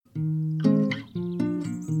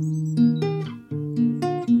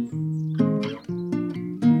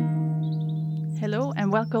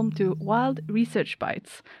welcome to Wild Research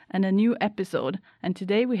Bites and a new episode. And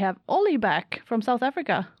today we have Ollie back from South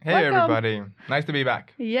Africa. Hey Welcome. everybody, nice to be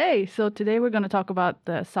back. Yay! So today we're going to talk about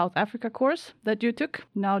the South Africa course that you took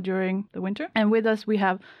now during the winter. And with us we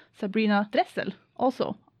have Sabrina Dressel,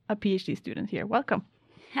 also a PhD student here. Welcome.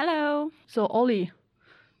 Hello. So Ollie,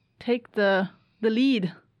 take the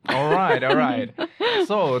lead. All right.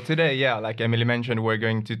 So today, like Emily mentioned, we're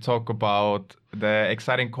going to talk about the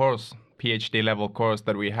exciting course, PhD level course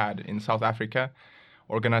that we had in South Africa,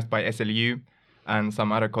 organized by SLU and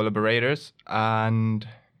some other collaborators. And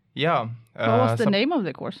what was the name of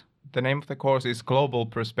the course? The name of the course is Global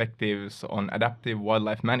Perspectives on Adaptive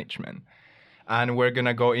Wildlife Management. And we're going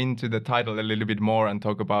to go into the title a little bit more and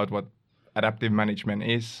talk about what adaptive management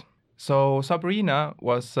is. So Sabrina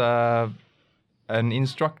was an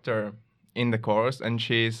instructor in the course, and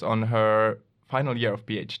she's on her final year of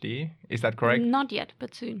PhD. Is that correct? Not yet,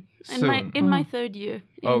 but soon. Soon. In my third year,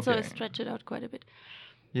 so I stretch it out quite a bit.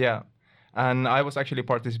 Yeah, and I was actually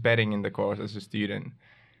participating in the course as a student.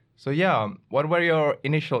 So what were your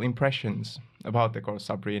initial impressions about the course,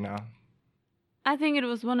 Sabrina? I think it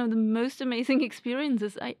was one of the most amazing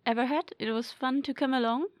experiences I ever had. It was fun to come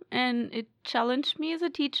along, and it challenged me as a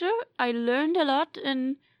teacher. I learned a lot,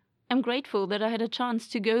 and I'm grateful that I had a chance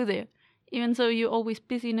to go there. Even though you're always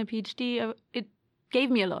busy in a PhD, it gave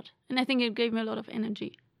me a lot. And I think it gave me a lot of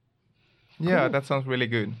energy. Yeah, Cool. That sounds really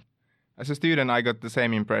good. As a student, I got the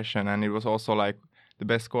same impression, and it was also like the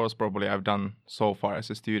best course probably I've done so far as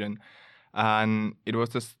a student. And it was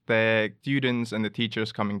just the students and the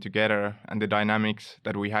teachers coming together and the dynamics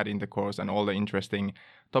that we had in the course and all the interesting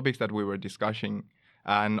topics that we were discussing,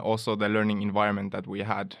 and also the learning environment that we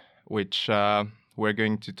had, which we're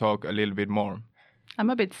going to talk a little bit more. I'm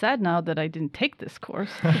a bit sad now that I didn't take this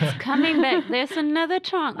course. It's coming back. There's another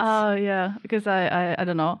chance. Oh, yeah, because I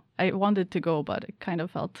don't know. I wanted to go, but it kind of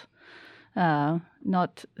felt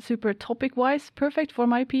not super topic-wise perfect for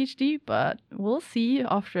my PhD, but we'll see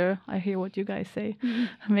after I hear what you guys say.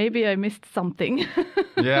 Maybe I missed something.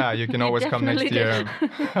 Yeah, you can always come next year.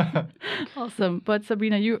 Awesome. But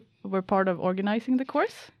Sabrina, you were part of organizing the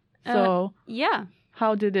course. So yeah.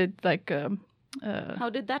 how did it How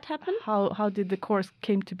did that happen? How did the course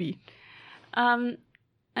came to be?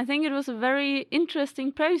 I think it was a very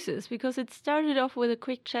interesting process because it started off with a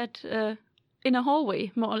quick chat in a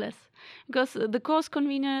hallway, more or less. Because the course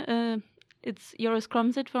convener, it's Joris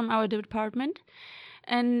Kromzit from our department,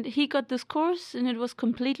 and he got this course and it was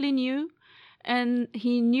completely new. And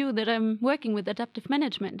he knew that I'm working with adaptive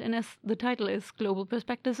management. And as the title is Global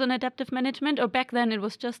Perspectives on Adaptive Management, or back then it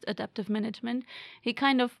was just adaptive management, he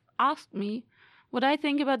kind of asked me what I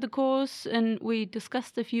think about the course, and we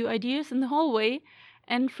discussed a few ideas in the hallway.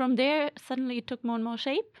 And from there, suddenly it took more and more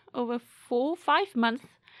shape over 4-5 months.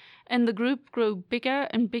 And the group grew bigger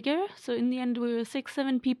and bigger. So in the end, we were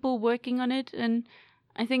 6-7 people working on it. And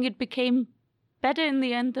I think it became better in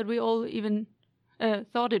the end than we all even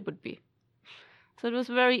thought it would be. So it was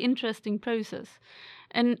a very interesting process.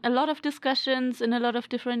 And a lot of discussions and a lot of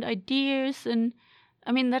different ideas. And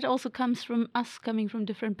I mean, that also comes from us coming from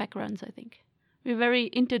different backgrounds, I think. We're a very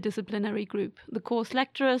interdisciplinary group, the course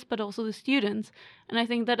lecturers, but also the students. And I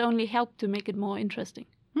think that only helped to make it more interesting.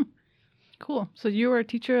 Cool. So you were a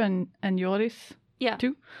teacher and Joris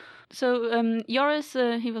too? So Joris,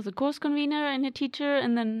 he was a course convener and a teacher,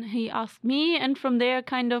 and then he asked me. And from there,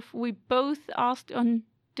 we both asked on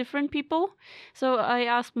different people. So I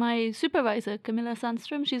asked my supervisor, Camilla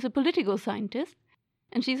Sandström. She's a political scientist.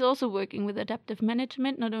 And she's also working with adaptive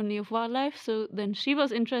management, not only of wildlife. So then she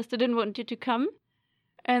was interested and wanted to come.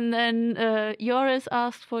 And then Joris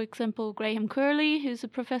asked, for example, Graham Curley, who's a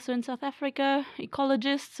professor in South Africa,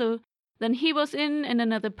 ecologist. So then he was in, and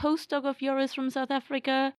another postdoc of Joris from South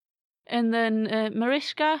Africa. And then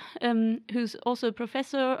Mariska, who's also a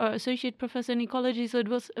professor or associate professor in ecology. So it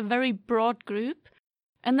was a very broad group.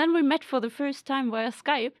 And then we met for the first time via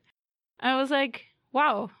Skype. I was like,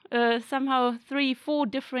 wow, somehow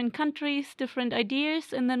 3-4 different countries, different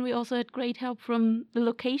ideas. And then we also had great help from the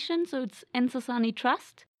location. So it's Ensasani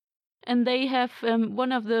Trust. And they have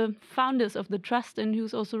one of the founders of the trust and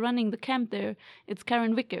who's also running the camp there. It's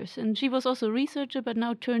Karen Vickers. And she was also a researcher, but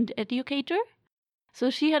now turned educator. So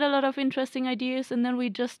she had a lot of interesting ideas. And then we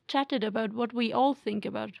just chatted about what we all think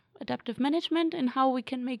about adaptive management and how we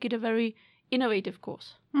can make it a very innovative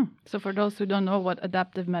course. So for those who don't know what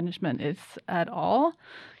adaptive management is at all,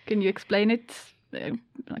 can you explain it?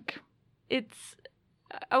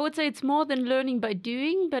 I would say it's more than learning by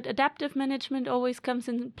doing, but adaptive management always comes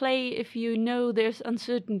in play if you know there's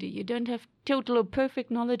uncertainty. You don't have total or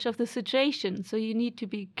perfect knowledge of the situation, so you need to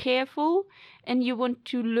be careful and you want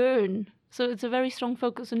to learn So it's a very strong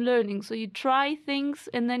focus on learning. So you try things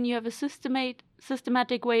and then you have a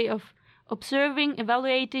systematic way of observing,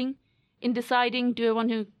 evaluating, in deciding, do I want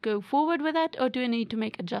to go forward with that or do I need to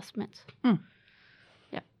make adjustments?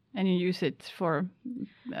 Yeah. And you use it for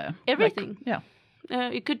everything. Yeah.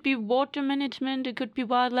 It could be water management, it could be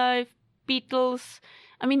wildlife, beetles.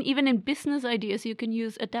 I mean, even in business ideas, you can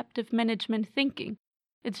use adaptive management thinking.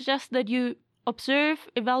 It's just that you observe,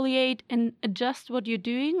 evaluate, and adjust what you're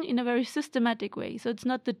doing in a very systematic way. So it's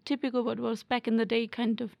not the typical what was back in the day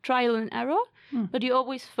kind of trial and error, but you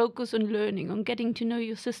always focus on learning, on getting to know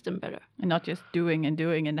your system better. And not just doing and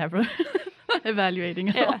never evaluating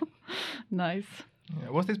at all. Nice.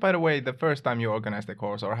 Yeah. Was this, by the way, the first time you organized a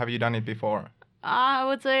course, or have you done it before? I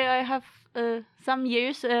would say I have some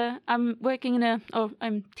years. I'm working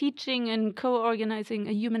I'm teaching and co-organizing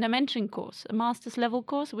a human dimension course, a master's level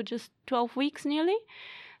course, which is 12 weeks nearly.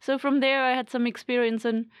 So from there, I had some experience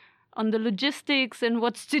on the logistics and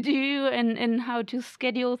what's to do and how to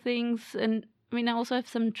schedule things. And I mean, I also have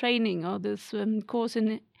some training or this course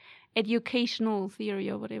in educational theory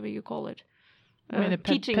or whatever you call it.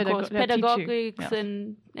 Teaching course, pedagogics,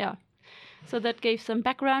 and so that gave some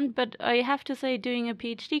background, but I have to say doing a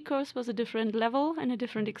PhD course was a different level and a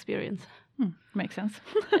different experience. Makes sense.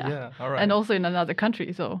 Yeah, all right. And also in another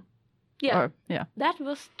country, so... Yeah, that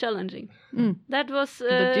was challenging. That was...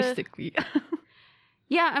 Logistically.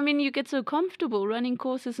 Yeah, I mean, you get so comfortable running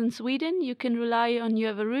courses in Sweden. You can rely on, you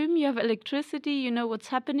have a room, you have electricity, you know what's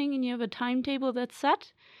happening, and you have a timetable that's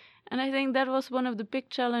set. And I think that was one of the big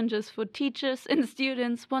challenges for teachers and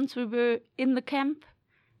students once we were in the camp,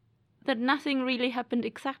 that nothing really happened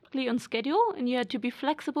exactly on schedule and you had to be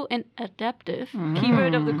flexible and adaptive,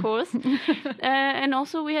 keyword of the course. And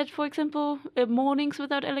also we had, for example, mornings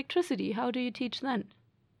without electricity. How do you teach then?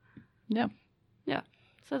 Yeah.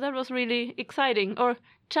 So that was really exciting or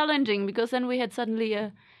challenging because then we had suddenly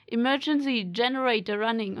a emergency generator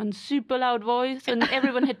running on super loud voice and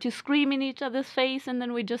everyone had to scream in each other's face and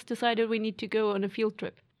then we just decided we need to go on a field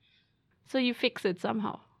trip. So you fix it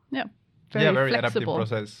somehow. Yeah. Very flexible. adaptive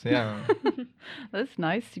process. Yeah. That's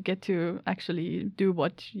nice. You get to actually do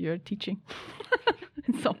what you're teaching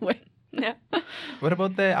in some way. Yeah. What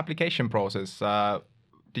about the application process?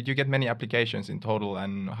 Did you get many applications in total,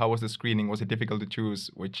 and how was the screening? Was it difficult to choose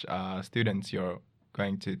which students you're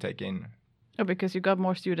going to take in? Oh, because you got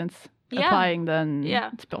more students applying than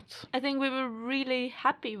spots. I think we were really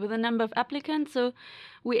happy with the number of applicants. So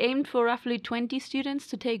we aimed for roughly 20 students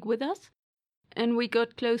to take with us. And we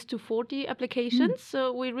got close to 40 applications.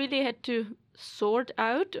 So we really had to sort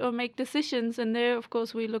out or make decisions. And there, of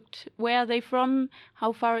course, we looked where are they from,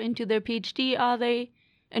 how far into their PhD are they,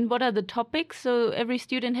 and what are the topics. So every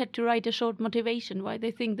student had to write a short motivation why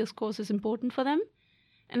they think this course is important for them.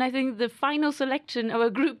 And I think the final selection, our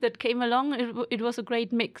group that came along, it was a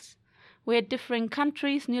great mix. We had different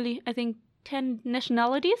countries, nearly, I think, 10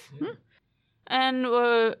 nationalities. Yeah. And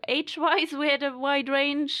age-wise, we had a wide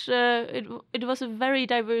range. It was a very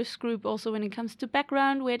diverse group also when it comes to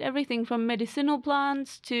background. We had everything from medicinal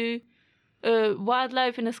plants to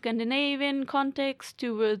wildlife in a Scandinavian context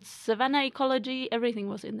towards savanna ecology. Everything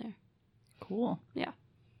was in there. Cool. Yeah.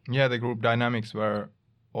 Yeah, the group dynamics were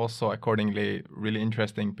also accordingly really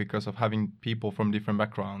interesting because of having people from different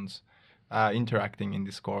backgrounds interacting in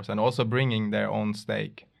this course and also bringing their own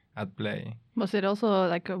stake at play. Was it also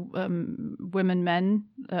like a women-men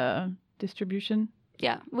distribution?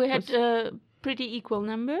 Yeah, we had pretty equal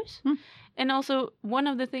numbers. And also one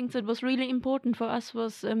of the things that was really important for us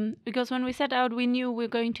was because when we set out, we knew we were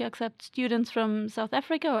going to accept students from South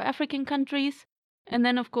Africa or African countries. And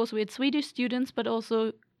then, of course, we had Swedish students, but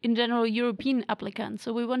also in general European applicants.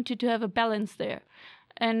 So we wanted to have a balance there.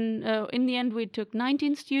 And in the end, we took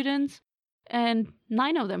 19 students. And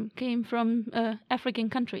 9 of them came from African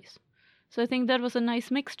countries. So I think that was a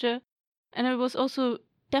nice mixture. And it was also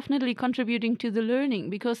definitely contributing to the learning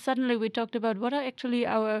because suddenly we talked about what are actually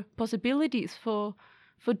our possibilities for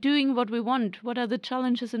doing what we want. What are the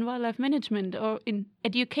challenges in wildlife management or in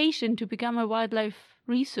education to become a wildlife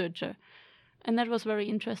researcher? And that was very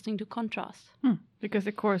interesting to contrast. Because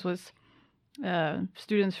the course was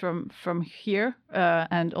students from here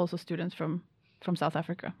and also students from South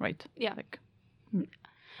Africa, right? Yeah.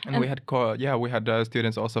 And we had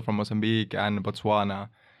students also from Mozambique and Botswana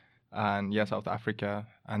and South Africa,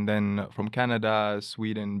 and then from Canada,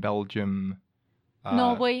 Sweden, Belgium,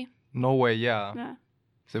 Norway, yeah.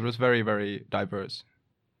 So it was very, very diverse.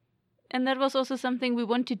 And that was also something we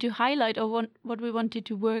wanted to highlight or what we wanted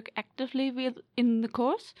to work actively with in the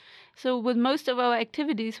course. So with most of our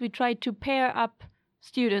activities, we tried to pair up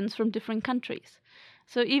students from different countries.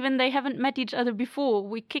 So even they haven't met each other before.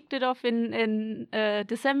 We kicked it off in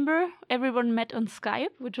December. Everyone met on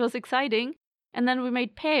Skype, which was exciting. And then we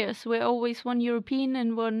made pairs where always one European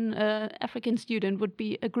and one African student would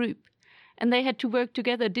be a group. And they had to work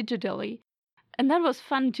together digitally. And that was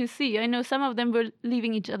fun to see. I know some of them were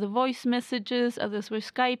leaving each other voice messages, others were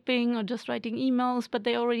Skyping or just writing emails, but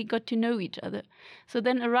they already got to know each other. So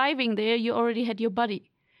then arriving there, you already had your buddy.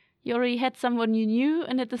 You already had someone you knew,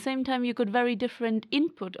 and at the same time you got very different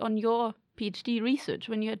input on your PhD research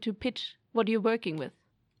when you had to pitch what you're working with.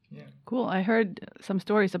 Yeah. Cool. I heard some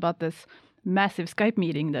stories about this massive Skype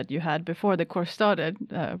meeting that you had before the course started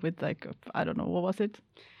with like, I don't know, what was it?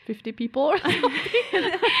 50 people or something?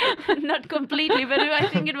 Not completely, but I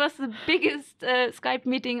think it was the biggest Skype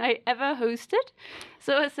meeting I ever hosted.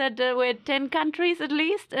 So I said we're 10 countries at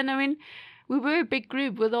least. And I mean, we were a big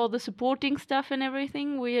group with all the supporting stuff and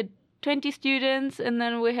everything. We had 20 students, and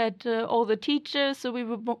then we had all the teachers. So we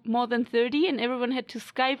were more than 30, and everyone had to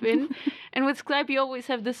Skype in. And with Skype, you always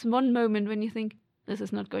have this one moment when you think, this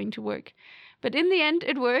is not going to work. But in the end,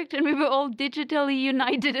 it worked, and we were all digitally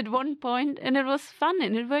united at one point, and it was fun,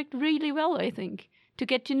 and it worked really well, I think, to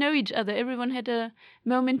get to know each other. Everyone had a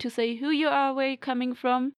moment to say who you are, where you're coming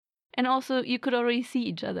from, and also you could already see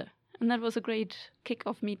each other. And that was a great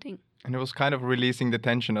kick-off meeting. And it was kind of releasing the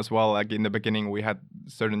tension as well. Like in the beginning, we had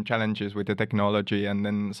certain challenges with the technology, and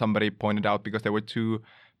then somebody pointed out, because there were two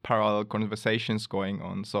parallel conversations going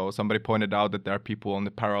on. So somebody pointed out that there are people on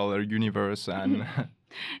the parallel universe, and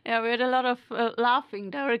yeah, we had a lot of laughing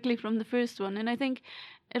directly from the first one. And I think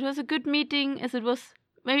it was a good meeting, as it was,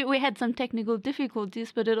 maybe we had some technical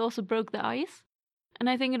difficulties, but it also broke the ice. And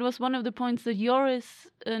I think it was one of the points that Joris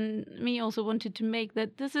and me also wanted to make,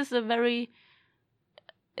 that this is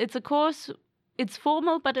it's a course, it's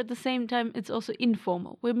formal, but at the same time, it's also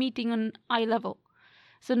informal. We're meeting on eye level.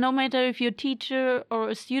 So no matter if you're a teacher or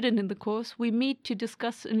a student in the course, we meet to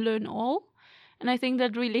discuss and learn all. And I think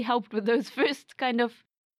that really helped with those first kind of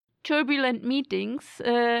turbulent meetings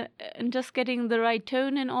and just getting the right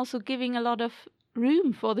tone, and also giving a lot of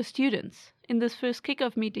room for the students in this first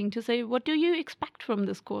kickoff meeting to say, what do you expect from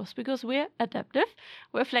this course? Because we're adaptive,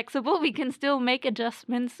 we're flexible, we can still make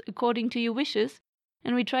adjustments according to your wishes.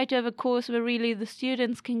 And we try to have a course where really the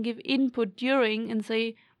students can give input during and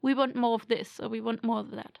say, we want more of this, or we want more of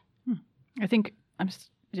that. I think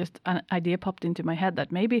just an idea popped into my head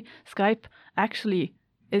that maybe Skype actually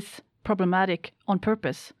is problematic on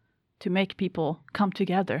purpose to make people come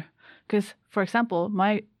together. Because, for example,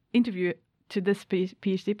 my interview to this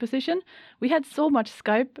PhD position, we had so much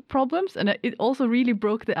Skype problems, and it also really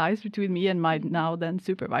broke the ice between me and my now then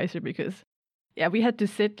supervisor, because we had to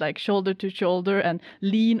sit like shoulder to shoulder and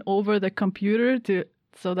lean over the computer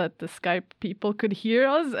so that the Skype people could hear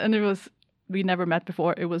us. And we never met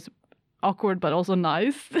before. It was awkward, but also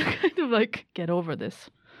nice to kind of like get over this.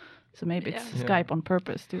 So maybe it's Skype on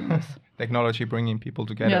purpose doing this. Technology bringing people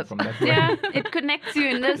together from that way. Yeah, it connects you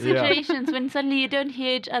in those situations when suddenly you don't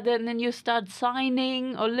hear each other, and then you start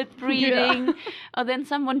signing or lip reading, or then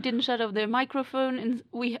someone didn't shut off their microphone, and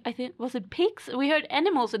I think, was it pigs? We heard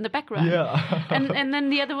animals in the background. Yeah. and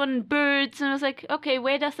then the other one, birds, and I was like, okay,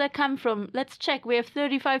 where does that come from? Let's check. We have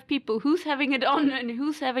 35 people. Who's having it on, and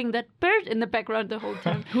who's having that bird in the background the whole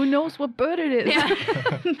time? Who knows what bird it is? Yeah.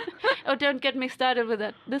 Oh, don't get me started with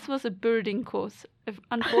that. This was a birding course,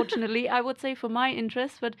 unfortunately. I would say for my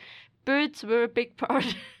interest, but birds were a big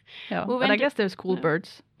part. Yeah, but I guess there's cool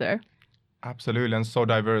birds there. Absolutely, and so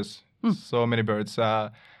diverse. So many birds.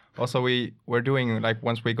 Also, we were doing, like,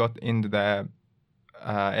 once we got into the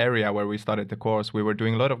area where we started the course, we were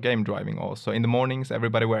doing a lot of game driving also. In the mornings,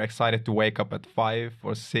 everybody were excited to wake up at 5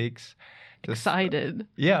 or 6. Excited?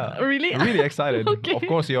 Yeah. Really? Really excited. Okay. Of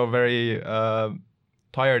course, you're very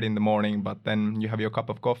tired in the morning, but then you have your cup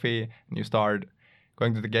of coffee and you start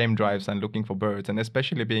going to the game drives and looking for birds. And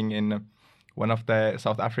especially being in one of the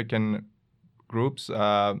South African groups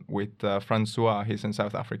with Francois. He's a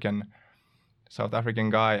South African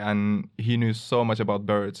guy, and he knew so much about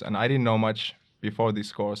birds, and I didn't know much before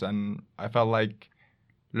this course, and I felt like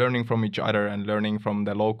learning from each other and learning from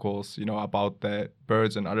the locals, about the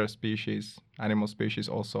birds and other species, animal species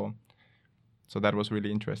also. So that was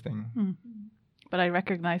really interesting. But I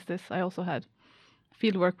recognize this. I also had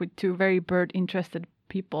fieldwork with 2 very bird-interested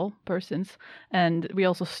persons, and we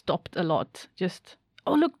also stopped a lot. Just,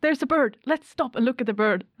 oh, look, there's a bird. Let's stop and look at the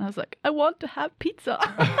bird. And I was like, I want to have pizza.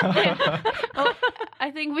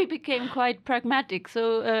 I think we became quite pragmatic.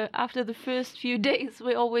 So after the first few days,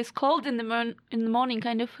 we always called in the morning,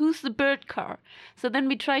 kind of, who's the bird car? So then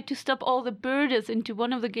we tried to stop all the birders into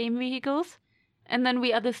one of the game vehicles. And then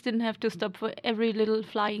we others didn't have to stop for every little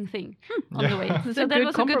flying thing on the way. That's So a that good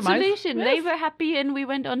was a good compromise. solution. Yes. They were happy, and we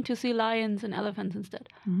went on to see lions and elephants instead.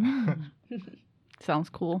 Sounds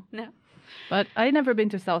cool. Yeah. But I never been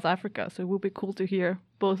to South Africa, so it would be cool to hear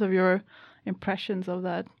both of your impressions of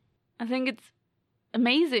that. I think it's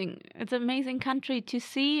amazing. It's an amazing country to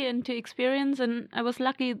see and to experience. And I was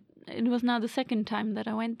lucky. It was now the second time that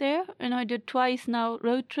I went there. And I did twice now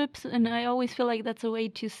road trips. And I always feel like that's a way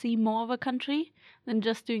to see more of a country than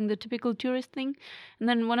just doing the typical tourist thing. And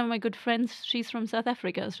then one of my good friends, she's from South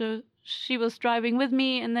Africa. So she was driving with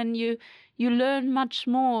me. And then you learn much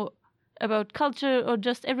more about culture or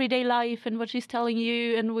just everyday life and what she's telling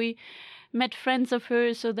you. And we met friends of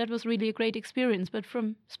hers, so that was really a great experience. But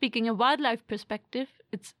from speaking a wildlife perspective,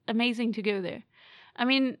 it's amazing to go there. I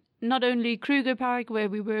mean, not only Kruger Park, where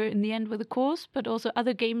we were in the end with the course, but also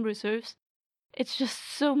other game reserves. It's just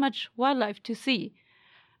so much wildlife to see.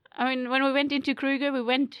 I mean, when we went into Kruger, we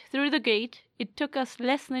went through the gate. It took us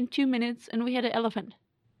less than 2 minutes, and we had an elephant.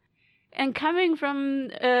 And coming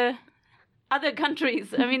from other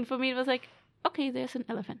countries, I mean, for me, it was like, okay, there's an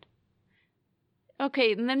elephant.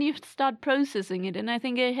 Okay, and then you start processing it. And I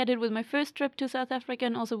think I had it with my first trip to South Africa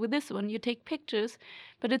and also with this one. You take pictures,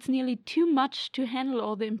 but it's nearly too much to handle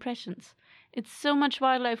all the impressions. It's so much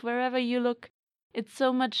wildlife wherever you look. It's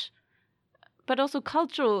so much, but also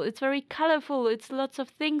cultural. It's very colorful. It's lots of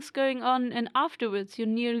things going on. And afterwards, you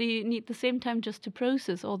nearly need the same time just to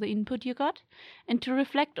process all the input you got and to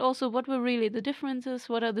reflect also what were really the differences,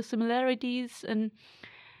 what are the similarities. And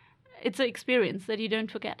it's an experience that you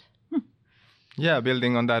don't forget. Yeah,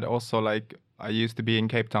 building on that also, like I used to be in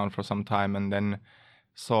Cape Town for some time and then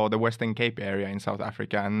saw the Western Cape area in South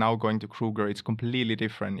Africa, and now going to Kruger, it's completely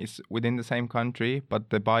different. It's within the same country, but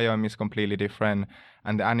the biome is completely different,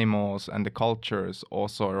 and the animals and the cultures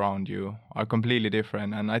also around you are completely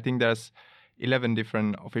different. And I think there's 11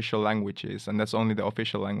 different official languages, and that's only the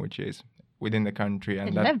official languages within the country.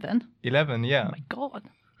 And 11? 11, yeah. Oh my God.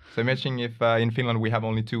 So imagine if in Finland we have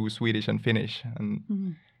only 2, Swedish and Finnish,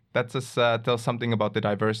 and that just tells something about the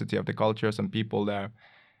diversity of the cultures and people there.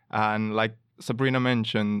 And like Sabrina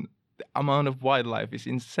mentioned, the amount of wildlife is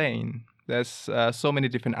insane. There's so many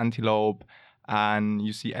different antelope, and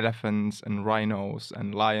you see elephants and rhinos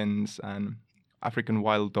and lions and African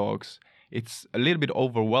wild dogs. It's a little bit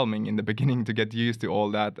overwhelming in the beginning to get used to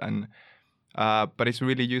all that, and but it's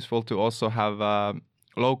really useful to also have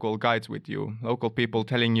local guides with you, local people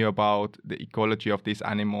telling you about the ecology of these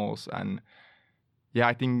animals. And yeah,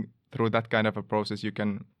 I think through that kind of a process, you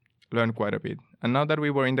can learn quite a bit. And now that we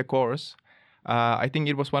were in the course, I think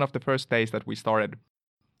it was one of the first days that we started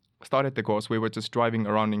the course. We were just driving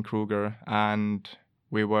around in Kruger, and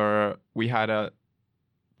we had a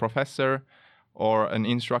professor or an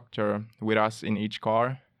instructor with us in each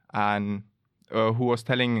car, and who was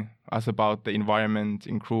telling us about the environment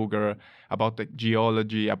in Kruger, about the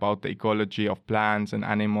geology, about the ecology of plants and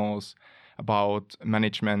animals, about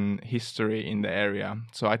management history in the area.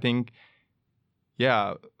 So I think,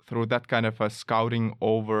 yeah, through that kind of a scouting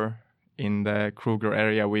over in the Kruger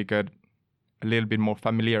area, we got a little bit more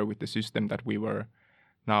familiar with the system that we were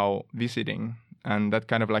now visiting. And that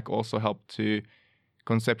kind of like also helped to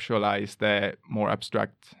conceptualize the more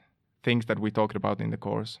abstract things that we talked about in the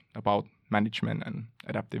course about management and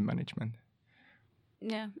adaptive management.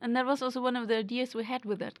 Yeah, and that was also one of the ideas we had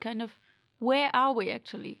with that kind of, where are we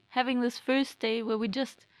actually? Having this first day where we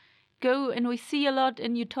just go and we see a lot,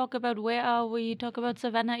 and you talk about where are we, you talk about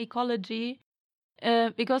savanna ecology,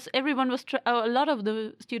 because everyone was, a lot of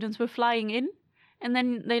the students were flying in, and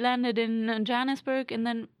then they landed in Johannesburg, and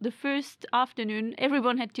then the first afternoon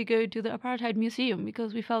everyone had to go to the Apartheid Museum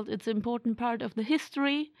because we felt it's an important part of the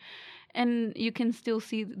history, and you can still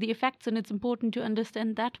see the effects, and it's important to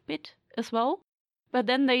understand that bit as well. But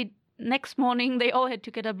then next morning they all had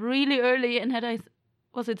to get up really early and had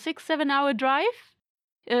was it 6-7 hour drive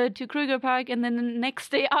to Kruger Park, and then the next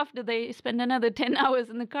day after they spent another 10 hours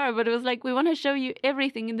in the car. But it was like, we want to show you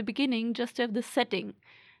everything in the beginning just to have the setting,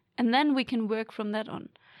 and then we can work from that on.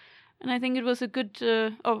 And I think it was a good,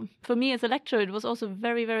 for me as a lecturer, it was also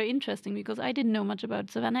very, very interesting because I didn't know much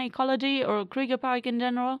about savanna ecology or Kruger Park in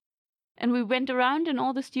general. And we went around, and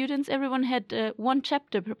all the students, everyone had one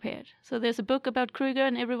chapter prepared. So there's a book about Kruger,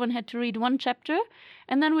 and everyone had to read one chapter.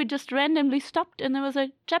 And then we just randomly stopped, and there was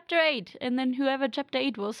a chapter 8. And then whoever chapter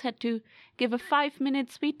 8 was had to give a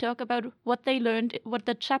 5-minute speed talk about what they learned, what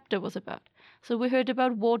the chapter was about. So we heard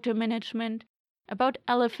about water management, about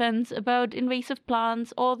elephants, about invasive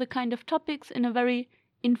plants, all the kind of topics in a very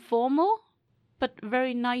informal, but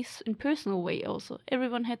very nice and personal way also.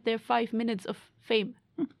 Everyone had their 5 minutes of fame.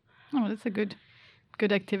 Oh, that's a good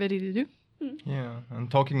activity to do. Yeah, and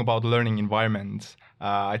talking about learning environments,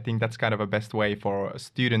 I think that's kind of a best way for a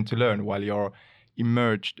student to learn while you're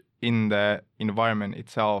immersed in the environment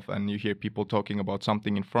itself, and you hear people talking about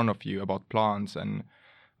something in front of you, about plants and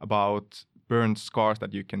about burned scars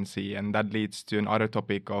that you can see, and that leads to another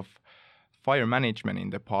topic of fire management in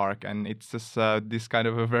the park. And it's just this kind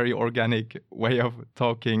of a very organic way of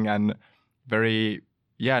talking and very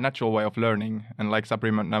natural way of learning. And like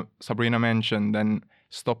Sabrina mentioned, then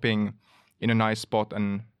stopping in a nice spot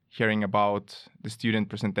and hearing about the student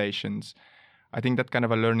presentations, I think that kind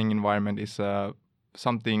of a learning environment is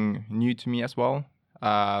something new to me as well,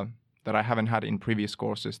 that I haven't had in previous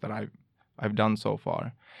courses that I've done so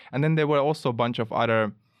far. And then there were also a bunch of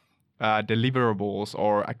other deliverables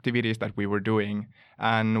or activities that we were doing.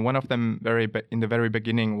 And one of them in the very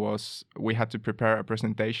beginning was we had to prepare a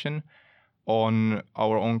presentation on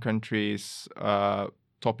our own country's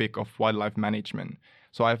topic of wildlife management.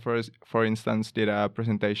 So I for instance, did a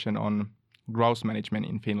presentation on grouse management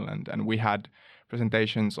in Finland, and we had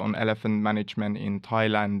presentations on elephant management in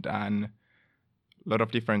Thailand and a lot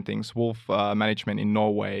of different things, wolf management in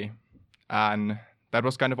Norway. And that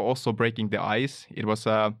was kind of also breaking the ice. It was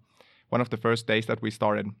one of the first days that we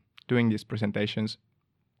started doing these presentations,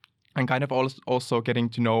 and kind of also getting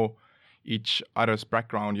to know each other's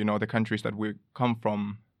background, the countries that we come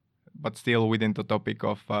from, but still within the topic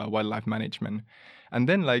of wildlife management. And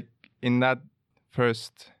then like in that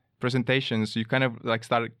first presentations, you kind of like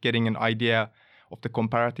start getting an idea of the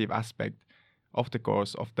comparative aspect of the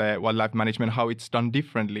course of the wildlife management, how it's done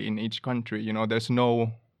differently in each country. There's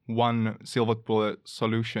no one silver bullet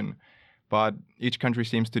solution, but each country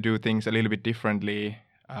seems to do things a little bit differently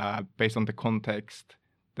based on the context,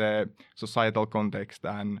 the societal context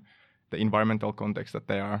and the environmental context that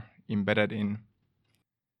they are embedded in.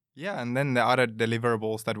 Yeah, and then the other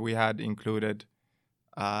deliverables that we had included,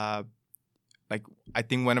 like I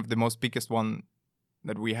think one of the most biggest one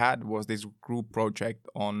that we had was this group project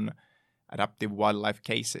on adaptive wildlife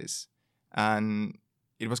cases. And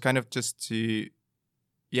it was kind of just to,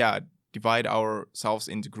 divide ourselves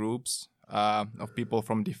into groups of people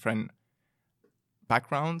from different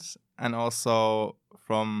backgrounds and also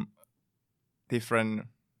from different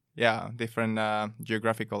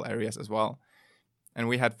geographical areas as well. And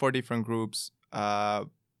we had 4 different groups.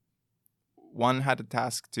 One had a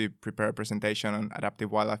task to prepare a presentation on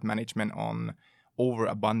adaptive wildlife management on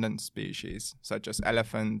overabundant species, such as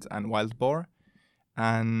elephant and wild boar.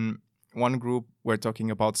 And one group were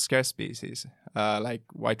talking about scarce species, like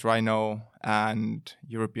white rhino and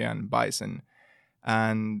European bison.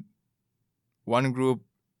 And one group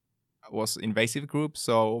was invasive group,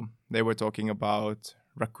 so they were talking about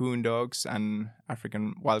raccoon dogs and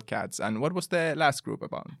African wildcats. And what was the last group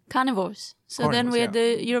about? Carnivores. So Carnivores, then we had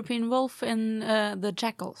the European wolf and the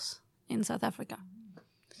jackals in South Africa.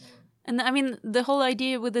 And I mean, the whole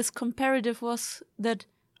idea with this comparative was that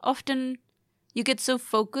often you get so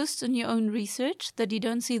focused on your own research that you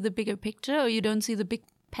don't see the bigger picture or you don't see the big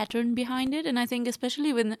pattern behind it. And I think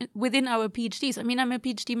especially within our PhDs, I mean, I'm a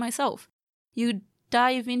PhD myself, you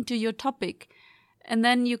dive into your topic and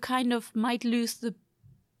then you kind of might lose the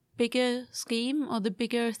bigger scheme or the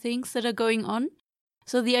bigger things that are going on.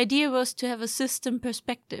 So the idea was to have a system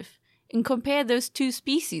perspective and compare those 2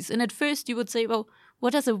 species. And at first you would say, well,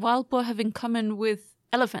 what does a wild boar have in common with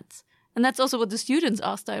elephants? And that's also what the students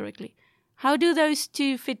asked directly. How do those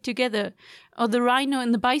 2 fit together? Or the rhino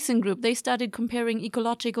and the bison group, they started comparing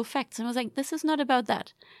ecological facts. And I was like, this is not about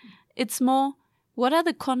that. It's more, what are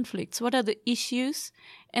the conflicts? What are the issues?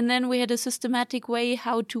 And then we had a systematic way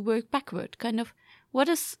how to work backward. Kind of, what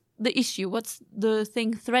is the issue? What's the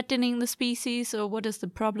thing threatening the species? Or what is the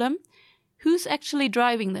problem? Who's actually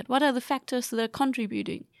driving that? What are the factors that are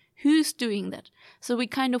contributing? Who's doing that? So we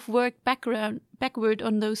kind of work backward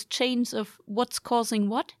on those chains of what's causing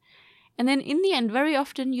what. And then in the end, very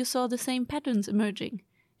often you saw the same patterns emerging.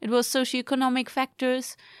 It was socioeconomic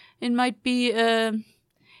factors. It might be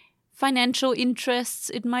financial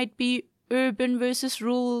interests. It might be urban versus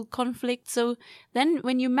rural conflicts. So then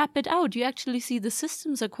when you map it out, you actually see the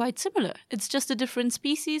systems are quite similar. It's just a different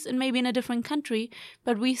species and maybe in a different country,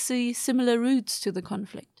 but we see similar roots to the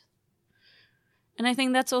conflict. And I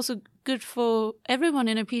think that's also good for everyone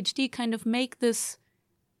in a PhD, kind of make this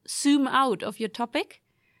zoom out of your topic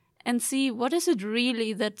and see what is it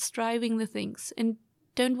really that's driving the things. And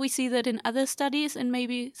don't we see that in other studies and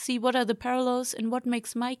maybe see what are the parallels and what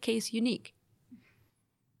makes my case unique?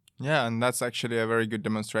 Yeah, and that's actually a very good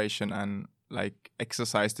demonstration and like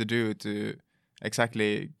exercise to do to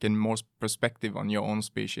exactly get more perspective on your own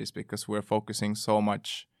species, because we're focusing so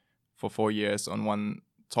much for 4 years on one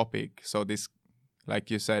topic. So this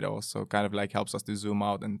like you said, also kind of like helps us to zoom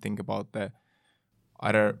out and think about the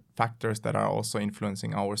other factors that are also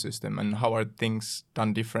influencing our system and how are things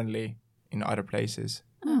done differently in other places.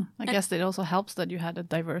 I guess it also helps that you had a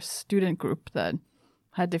diverse student group that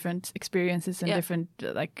had different experiences and different,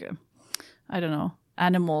 I don't know,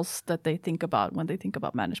 animals that they think about when they think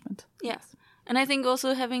about management. Yes. And I think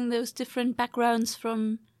also having those different backgrounds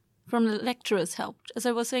from the lecturers helped. As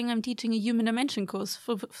I was saying, I'm teaching a human dimension course.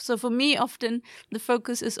 So for me, often the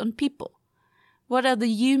focus is on people. What are the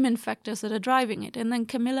human factors that are driving it? And then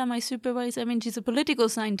Camilla, my supervisor, I mean, she's a political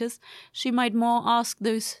scientist. She might more ask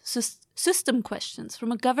those system questions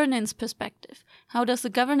from a governance perspective. How does the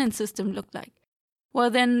governance system look like? Well,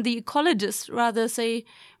 then the ecologists rather say,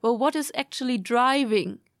 well, what is actually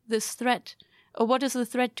driving this threat? Or what is the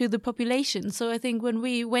threat to the population? So I think when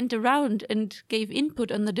we went around and gave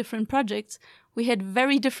input on the different projects, we had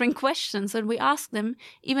very different questions and we asked them,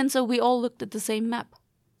 even so we all looked at the same map.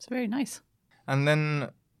 It's very nice. And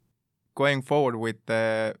then going forward with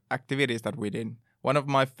the activities that we did, one of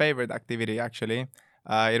my favorite activity actually,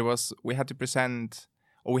 it was we had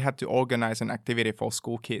to organize an activity for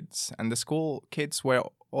school kids. And the school kids were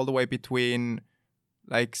all the way between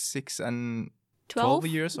like 6 and 12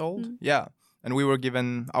 years old. Mm-hmm. Yeah. And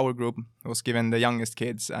our group was given the youngest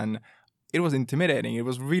kids, and it was intimidating. It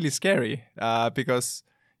was really scary because,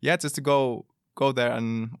 just to go there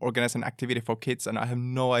and organize an activity for kids, and I have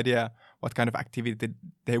no idea what kind of activity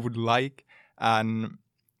they would like and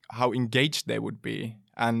how engaged they would be.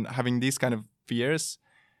 And having these kind of fears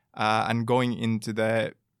and going into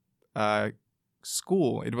the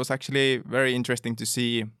school, it was actually very interesting to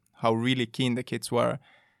see how really keen the kids were.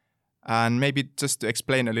 And maybe just to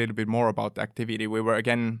explain a little bit more about the activity, we were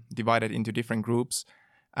again divided into different groups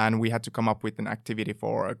and we had to come up with an activity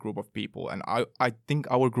for a group of people. And I think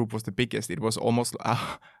our group was the biggest. It was almost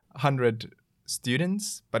 100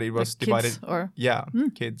 students, but it was divided.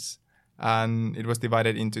 Kids. And it was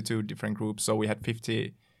divided into 2 different groups. So we had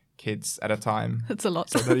 50 kids at a time. That's a lot.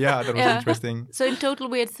 So that was interesting. So in total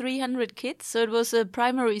we had 300 kids. So it was a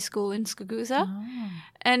primary school in Skagusa. Oh.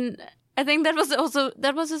 And I think that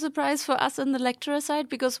was a surprise for us on the lecturer side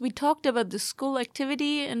because we talked about the school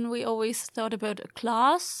activity and we always thought about a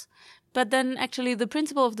class. But then actually the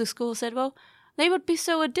principal of the school said, well, they would be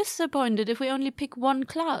so disappointed if we only pick one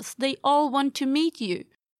class. They all want to meet you.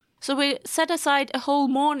 So we set aside a whole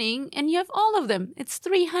morning and you have all of them. It's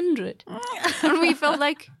 300. And we felt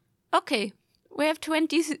like, okay, we have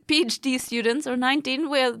 20 PhD students or 19.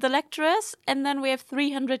 We're the lecturers. And then we have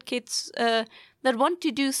 300 kids that want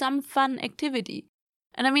to do some fun activity.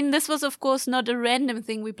 And I mean, this was, of course, not a random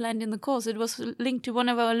thing we planned in the course. It was linked to one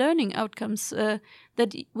of our learning outcomes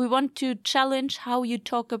that we want to challenge how you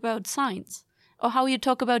talk about science or how you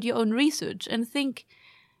talk about your own research and think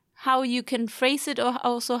how you can phrase it or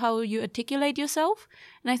also how you articulate yourself.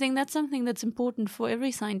 And I think that's something that's important for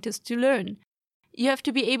every scientist to learn. You have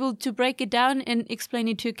to be able to break it down and explain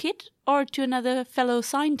it to a kid or to another fellow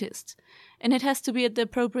scientist. And it has to be at the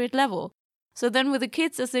appropriate level. So then with the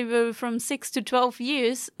kids, as they were from 6 to 12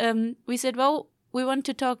 years, we said, well, we want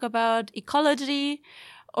to talk about ecology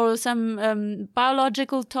or some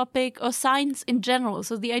biological topic or science in general.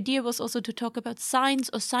 So the idea was also to talk about science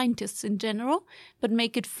or scientists in general, but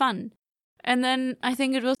make it fun. And then I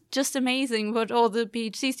think it was just amazing what all the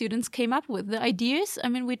PhD students came up with. The ideas, I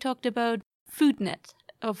mean, we talked about FoodNet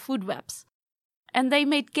or food webs. And they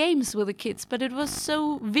made games with the kids, but it was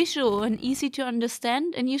so visual and easy to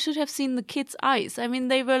understand. And you should have seen the kids' eyes. I mean,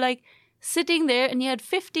 they were like sitting there and you had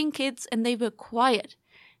 15 kids and they were quiet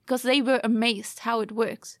because they were amazed how it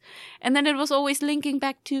works. And then it was always linking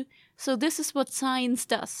back to, so this is what science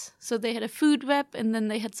does. So they had a food web and then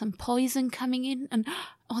they had some poison coming in and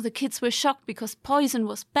the kids were shocked because poison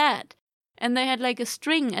was bad. And they had like a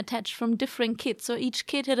string attached from different kids. So each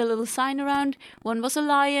kid had a little sign around. One was a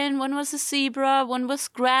lion, one was a zebra, one was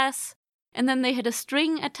grass. And then they had a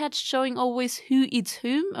string attached showing always who eats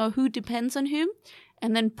whom or who depends on whom.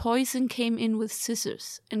 And then poison came in with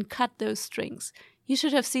scissors and cut those strings. You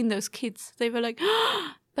should have seen those kids. They were like,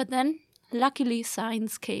 but then luckily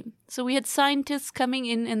science came. So we had scientists coming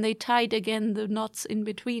in and they tied again the knots in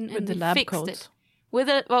between and they lab fixed coats. It.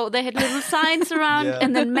 They had little signs around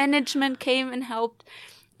and then management came and helped.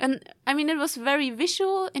 And I mean, it was very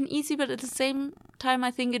visual and easy, but at the same time, I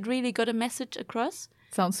think it really got a message across.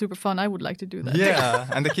 Sounds super fun. I would like to do that. Yeah,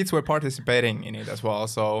 and the kids were participating in it as well.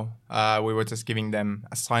 So we were just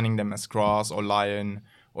assigning them as grass or lion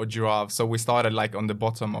or giraffe. So we started like on the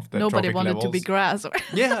bottom of the Nobody trophic wanted levels. to be grass.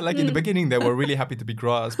 Yeah, like in the beginning, they were really happy to be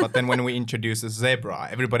grass. But then when we introduced a zebra,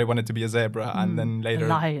 everybody wanted to be a zebra. And then later,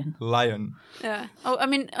 lion. Lion. Yeah. Oh, I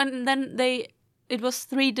mean, and then it was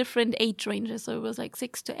 3 different age ranges. So it was like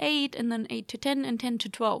 6 to 8, and then 8 to 10, and 10 to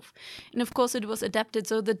 12. And of course, it was adapted.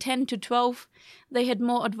 So the 10 to 12, they had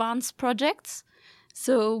more advanced projects.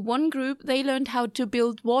 So one group, they learned how to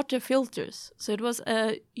build water filters. So it was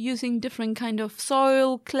using different kind of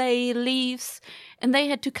soil, clay, leaves, and they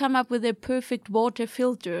had to come up with a perfect water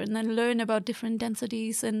filter and then learn about different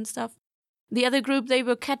densities and stuff. The other group, they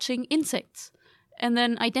were catching insects and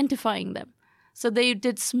then identifying them. So they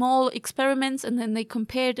did small experiments and then they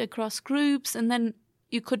compared across groups, and then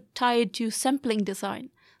you could tie it to sampling design.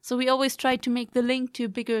 So we always tried to make the link to a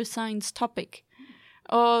bigger science topic.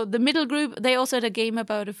 Or the middle group, they also had a game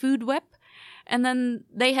about a food web. And then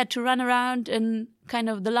they had to run around and kind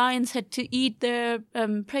of the lions had to eat their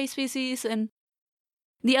prey species, and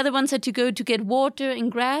the other ones had to go to get water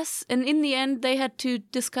and grass. And in the end, they had to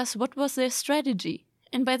discuss what was their strategy.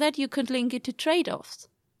 And by that, you could link it to trade-offs.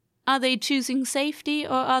 Are they choosing safety,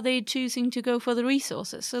 or are they choosing to go for the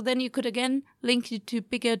resources? So then you could again link it to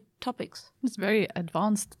bigger topics. It's very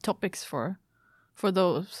advanced topics for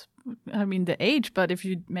those. I mean, the age, but if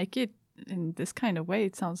you make it in this kind of way,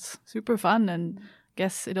 it sounds super fun, and I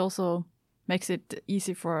guess it also makes it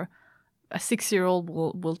easy for a 6-year-old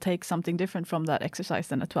will take something different from that exercise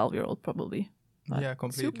than a 12-year-old probably. But yeah,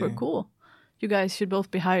 completely. Super cool. You guys should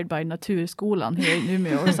both be hired by Naturskolan here in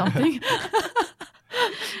Umeå or something.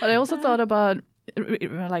 But I also thought about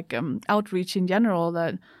like outreach in general,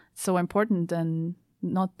 that it's so important, and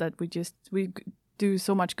not that we do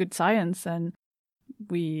so much good science, and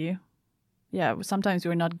sometimes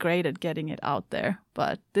we're not great at getting it out there,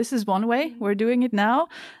 but this is one way we're doing it now.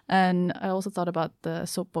 And I also thought about the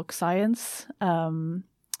Soapbox Science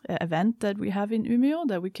event that we have in Umeå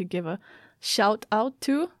that we could give a shout out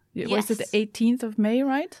to. Yes. Was it the 18th of May,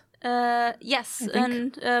 right? Yes,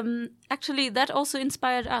 and actually that also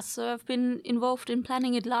inspired us. So I've been involved in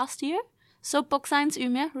planning it last year. Soapbox Science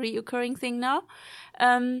Umeå, reoccurring thing now.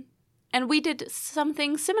 And we did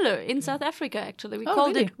something similar in South Africa, actually. We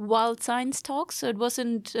called it Wild Science Talks. So it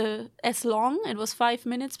wasn't as long. It was 5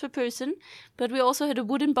 minutes per person. But we also had a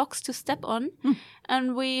wooden box to step on.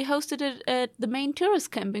 And we hosted it at the main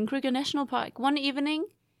tourist camp in Kruger National Park one evening.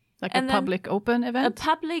 Like a public open event? A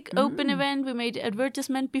public open event. We made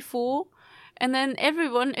advertisement before. And then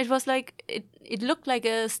everyone, it was like, it looked like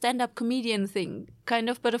a stand-up comedian thing, kind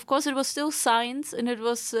of. But of course it was still science, and it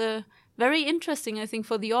was very interesting, I think,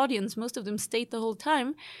 for the audience. Most of them stayed the whole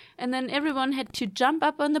time. And then everyone had to jump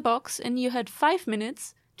up on the box, and you had 5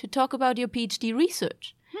 minutes to talk about your PhD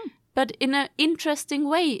research. But in an interesting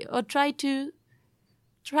way, or try to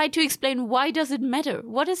explain, why does it matter?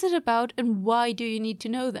 What is it about, and why do you need to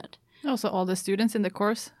know that? Oh, so all the students in the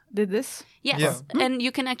course did this? Yes, and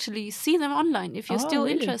you can actually see them online if you're still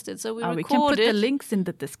interested. So we recorded. We can put the links in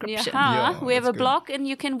the description. We have a blog, and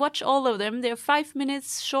you can watch all of them. They're 5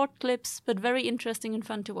 minutes, short clips, but very interesting and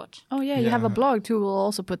fun to watch. Oh, yeah, you have a blog too. We'll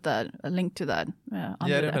also put a link to that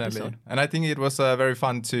under the episode. And I think it was very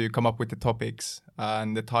fun to come up with the topics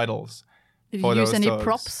and the titles. Did you use any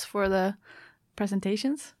props for the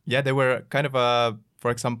presentations? Yeah, they were kind of for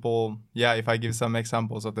example, if I give some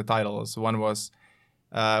examples of the titles, one was,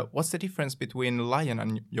 what's the difference between a lion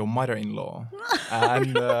and your mother-in-law?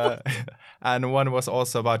 And one was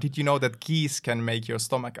also about, did you know that geese can make your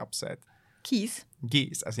stomach upset? Geese?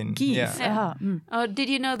 Geese, as in... Geese, Or did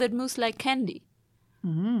you know that moose like candy?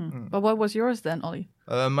 But what was yours then, Ollie?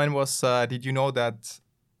 Mine was, did you know that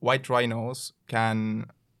white rhinos can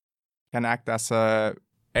act as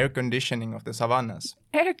air conditioning of the savannas?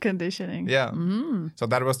 Air conditioning? Yeah. So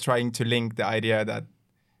that was trying to link the idea that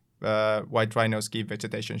white rhinos keep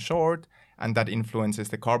vegetation short, and that influences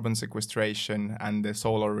the carbon sequestration and the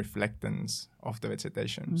solar reflectance of the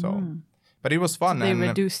vegetation. So, but it was fun. So they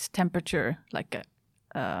reduce temperature, like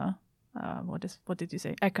what did you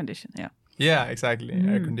say? Air condition, yeah. Yeah, exactly.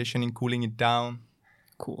 Air conditioning, cooling it down.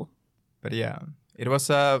 Cool. But yeah, it was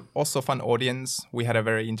also a fun audience. We had a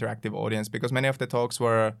very interactive audience because many of the talks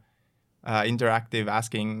were interactive,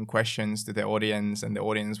 asking questions to the audience, and the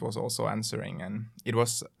audience was also answering. And it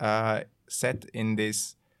was set in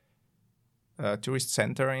this tourist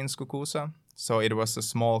center in Skukuza. So it was a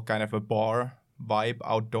small kind of a bar vibe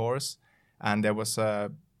outdoors, and there was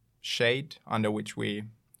a shade under which we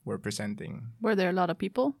were presenting. Were there a lot of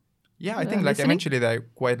people? Yeah, I think eventually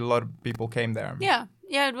quite a lot of people came there. Yeah,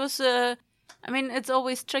 it was... I mean, it's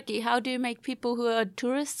always tricky. How do you make people who are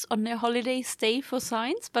tourists on their holiday stay for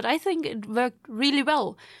science? But I think it worked really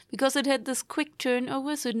well because it had this quick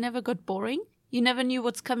turnover, so it never got boring. You never knew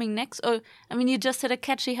what's coming next. Or, I mean, you just had a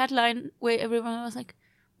catchy headline where everyone was like,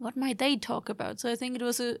 what might they talk about? So I think it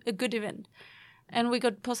was a good event. and we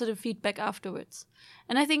got positive feedback afterwards.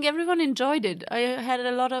 And I think everyone enjoyed it. I had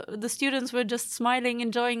a lot of the students were just smiling,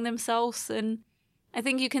 enjoying themselves, and I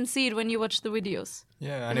think you can see it when you watch the videos.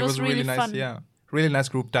 Yeah, and it was really nice. fun. Yeah, really nice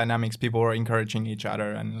group dynamics. People were encouraging each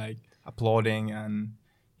other and like applauding, and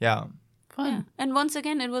yeah. Fun. Yeah. And once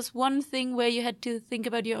again, it was one thing where you had to think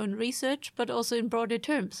about your own research, but also in broader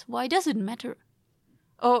terms. Why does it matter?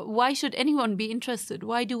 Or why should anyone be interested?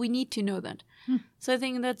 Why do we need to know that? So I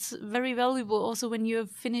think that's very valuable also when you're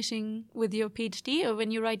finishing with your PhD or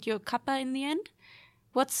when you write your kappa in the end.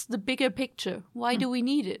 What's the bigger picture? Why do we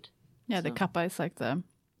need it? Yeah, the kappa is like the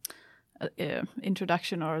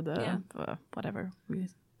introduction or the whatever.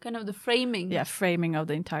 Kind of the framing. Yeah, framing of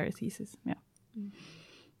the entire thesis. Yeah.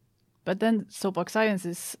 But then Soapbox Science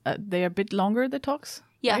is, they are a bit longer, the talks?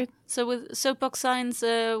 Yeah. Right? So with Soapbox Science,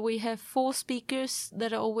 we have 4 speakers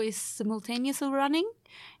that are always simultaneously running,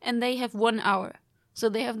 and they have 1 hour. So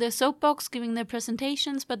they have their soapbox giving their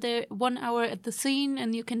presentations, but they're 1 hour at the scene,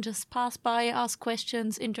 and you can just pass by, ask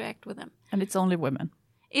questions, interact with them. And it's only women.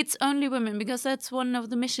 It's only women, because that's one of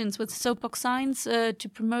the missions with Soapbox Science, to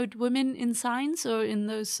promote women in science or in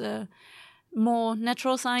those more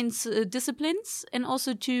natural science disciplines, and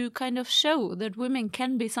also to kind of show that women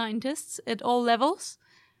can be scientists at all levels,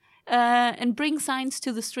 and bring science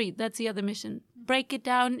to the street. That's the other mission. Break it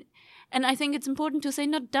down. And I think it's important to say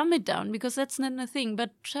not dumb it down, because that's not a thing,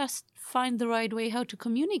 but just find the right way how to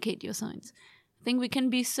communicate your science. I think we can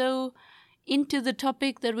be so into the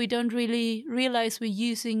topic that we don't really realize we're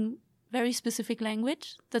using very specific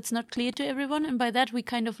language that's not clear to everyone. And by that, we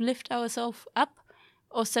kind of lift ourselves up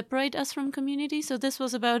or separate us from community. So this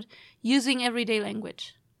was about using everyday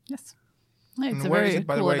language. Yes. Yeah, it's And a where very is it,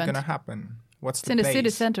 by the cool way, event. going to happen? What's It's the in the place? city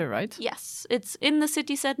center, right? Yes, it's in the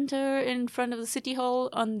city center in front of the city hall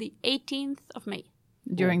on the 18th of May.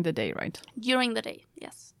 During the day, right? During the day,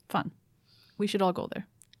 yes. Fun. We should all go there.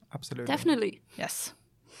 Absolutely. Definitely. Yes.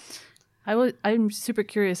 I'm super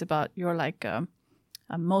curious about your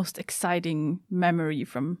most exciting memory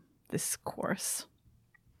from this course.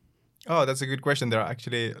 Oh, that's a good question. There are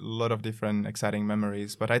actually a lot of different exciting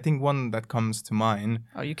memories, but I think one that comes to mind.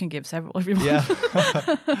 Oh, you can give several if you want.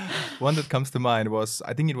 Yeah. One that comes to mind was,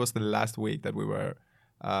 I think it was the last week that we were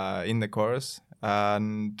in the course.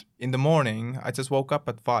 And in the morning, I just woke up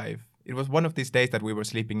at 5. It was one of these days that we were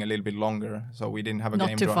sleeping a little bit longer, so we didn't have a Not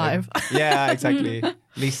game to drive. 5. Yeah, exactly. At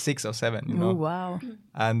least 6 or 7, you know. Oh, wow.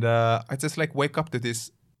 And I just wake up to this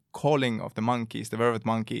calling of the monkeys, the vervet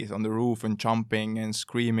monkeys on the roof and jumping and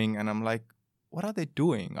screaming. And I'm like, what are they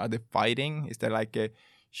doing? Are they fighting? Is there a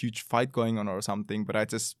huge fight going on or something? But I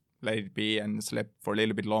just let it be and slept for a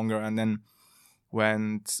little bit longer, and then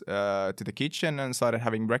went to the kitchen and started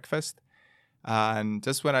having breakfast. And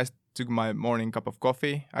just when I took my morning cup of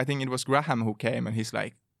coffee, I think it was Graham who came, and he's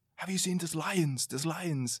like, have you seen these lions? There's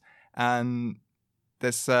lions. And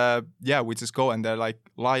there's, we just go, and they're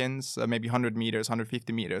lions, maybe 100 meters,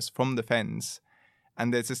 150 meters from the fence.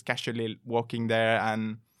 And they're just casually walking there.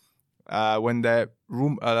 And when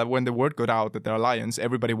the word got out that there are lions,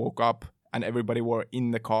 everybody woke up, and everybody were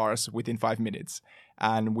in the cars within 5 minutes.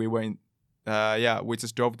 And we went, we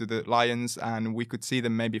just drove to the lions, and we could see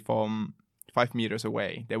them maybe from 5 meters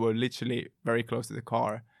away. They were literally very close to the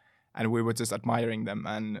car, and we were just admiring them.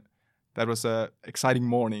 And that was a exciting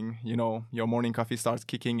morning. You know, your morning coffee starts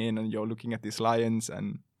kicking in, and you're looking at these lions,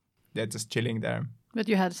 and they're just chilling there. But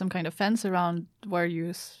you had some kind of fence around where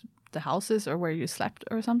the houses or where you slept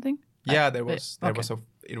or something? Yeah, there was okay.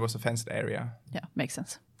 It was a fenced area. Yeah, makes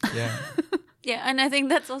sense. Yeah. Yeah, and I think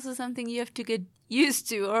that's also something you have to get used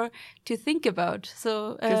to or to think about.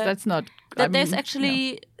 So Because that's not... there's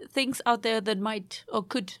actually things out there that might or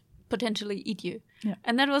could potentially eat you. Yeah.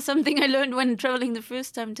 And that was something I learned when traveling the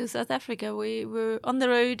first time to South Africa. We were on the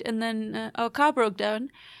road, and then our car broke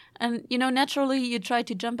down. And, naturally you try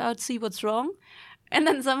to jump out, see what's wrong. And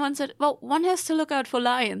then someone said, well, one has to look out for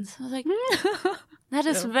lions. I was like, that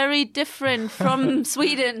is very different from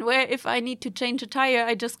Sweden, where if I need to change a tire,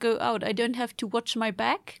 I just go out. I don't have to watch my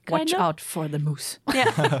back. Watch out for the moose.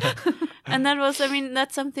 Yeah. And that was,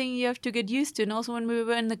 that's something you have to get used to. And also when we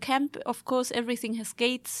were in the camp, of course, everything has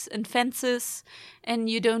gates and fences, and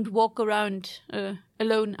you don't walk around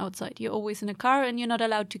alone outside. You're always in a car, and you're not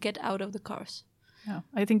allowed to get out of the cars. Yeah,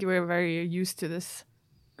 I think we're very used to this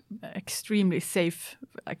extremely safe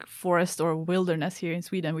forest or wilderness here in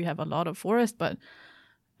Sweden. We have a lot of forest, but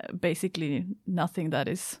basically nothing that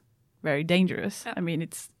is very dangerous. Yeah.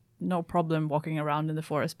 It's no problem walking around in the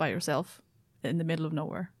forest by yourself in the middle of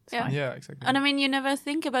nowhere. It's fine. Yeah, exactly. And you never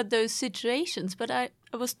think about those situations, but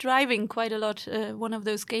I was driving quite a lot, one of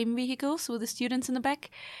those game vehicles with the students in the back.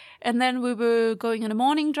 And then we were going on a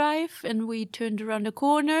morning drive and we turned around a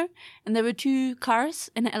corner and there were 2 cars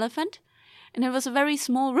and an elephant. And it was a very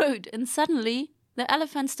small road. And suddenly the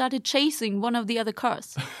elephant started chasing one of the other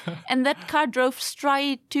cars. And that car drove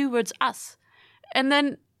straight towards us. And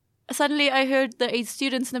then suddenly I heard the 8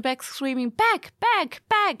 students in the back screaming, back, back,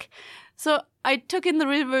 back. So I took in the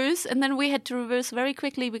reverse and then we had to reverse very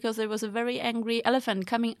quickly because there was a very angry elephant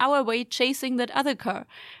coming our way chasing that other car.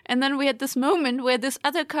 And then we had this moment where this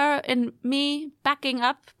other car and me backing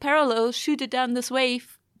up parallel shooted down this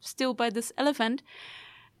wave still by this elephant.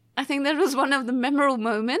 I think that was one of the memorable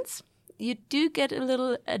moments. You do get a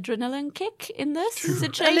little adrenaline kick in this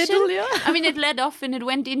situation. A little, yeah. I mean, it led off and it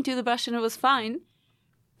went into the bush and it was fine.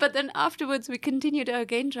 But then afterwards, we continued our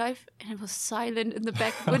game drive and it was silent in the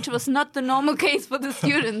back, which was not the normal case for the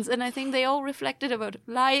students. And I think they all reflected about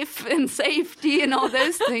life and safety and all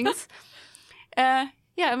those things. Yeah,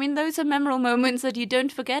 I mean, those are memorable moments that you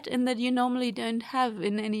don't forget and that you normally don't have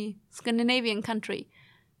in any Scandinavian country,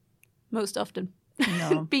 most often.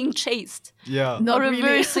 No. Being chased. Yeah. Not or really.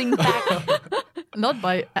 reversing back. Not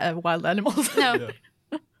by wild animals. No.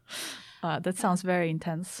 That sounds very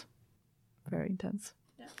intense. Very intense.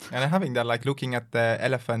 And having that, like looking at the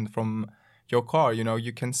elephant from your car, you know,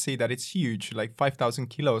 you can see that it's huge, like 5,000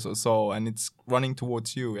 kilos or so, and it's running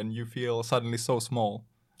towards you and you feel suddenly so small.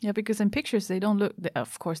 Yeah, because in pictures they don't look,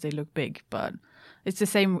 of course they look big, but it's the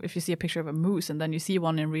same if you see a picture of a moose and then you see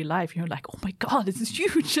one in real life, you're like, oh my God, this is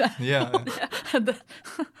huge. Yeah. An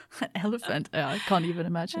elephant, I can't even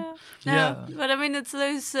imagine. Yeah. But I mean, it's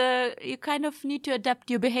those, you kind of need to adapt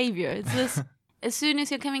your behavior. It's this, as soon as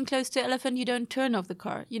you're coming close to elephant, you don't turn off the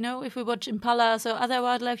car. You know, if we watch impalas or other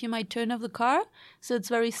wildlife, you might turn off the car. So it's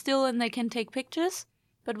very still and they can take pictures.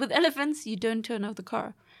 But with elephants, you don't turn off the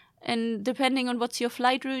car. And depending on what's your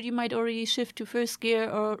flight route, you might already shift to first gear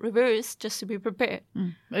or reverse just to be prepared.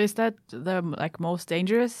 Is that the most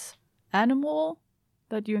dangerous animal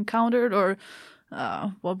that you encountered, or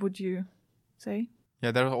what would you say?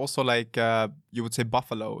 Yeah, there are also you would say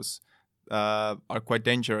buffaloes are quite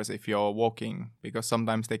dangerous if you're walking, because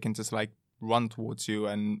sometimes they can just run towards you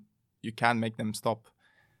and you can't make them stop.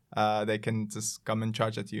 They can just come and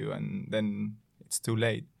charge at you and then it's too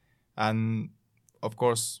late. And of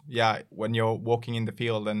course, yeah, when you're walking in the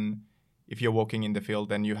field, and if you're walking in the field,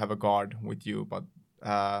 then you have a guard with you, but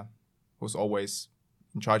who's always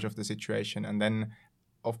in charge of the situation. And then,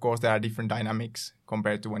 of course, there are different dynamics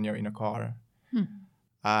compared to when you're in a car.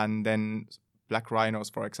 And then black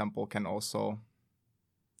rhinos, for example, can also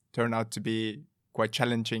turn out to be quite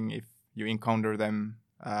challenging if you encounter them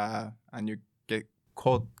and you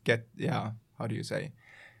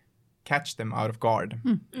catch them out of guard.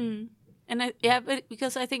 And but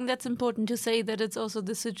because I think that's important to say that it's also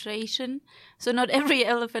the situation. So not every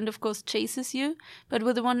elephant, of course, chases you. But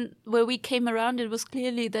with the one where we came around, it was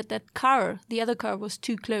clearly that car, the other car, was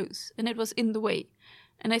too close and it was in the way.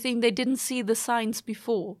 And I think they didn't see the signs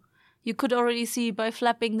before. You could already see by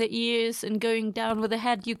flapping the ears and going down with the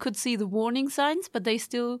head, you could see the warning signs, but they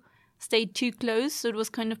still stayed too close. So it was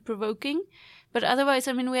kind of provoking. But otherwise,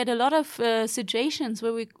 I mean, we had a lot of situations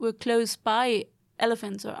where we were close by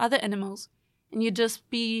elephants or other animals, and you just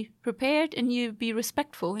be prepared and you be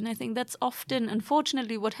respectful. And I think that's often,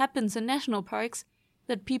 unfortunately, what happens in national parks,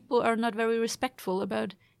 that people are not very respectful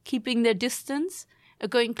about keeping their distance, or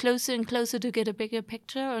going closer and closer to get a bigger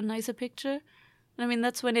picture or a nicer picture. And I mean,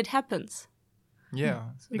 that's when it happens. Yeah,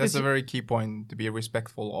 that's a very key point, to be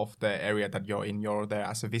respectful of the area that you're in. You're there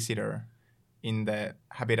as a visitor in the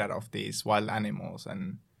habitat of these wild animals.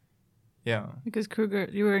 And yeah. Because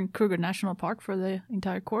you were in Kruger National Park for the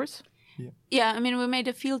entire course? Yeah, I mean, we made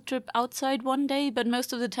a field trip outside one day, but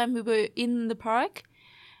most of the time we were in the park.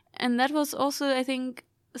 And that was also, I think,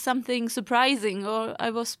 something surprising.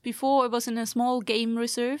 I was in a small game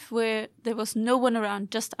reserve where there was no one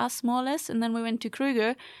around, just us more or less. And then we went to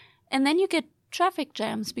Kruger. And then you get traffic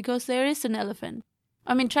jams because there is an elephant.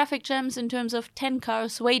 I mean, traffic jams in terms of 10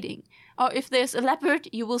 cars waiting. Or if there's a leopard,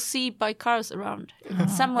 you will see by cars around.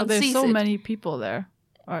 Someone sees it. There's so many people there,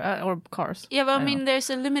 or cars. Yeah, well, I mean, there's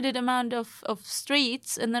a limited amount of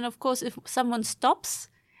streets. And then, of course, if someone stops,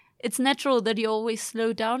 it's natural that you always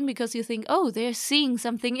slow down because you think, oh, they're seeing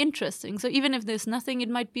something interesting. So even if there's nothing, it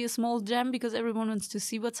might be a small jam because everyone wants to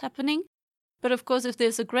see what's happening. But of course, if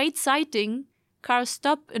there's a great sighting, cars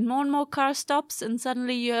stop and more cars stops. And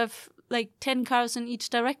suddenly you have 10 cars in each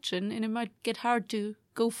direction, and it might get hard to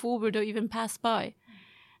go forward or even pass by.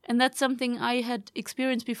 And that's something I had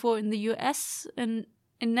experienced before in the US and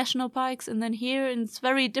in national parks, and then here, and it's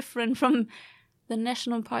very different from the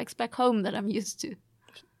national parks back home that I'm used to.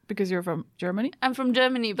 because you're from Germany? I'm from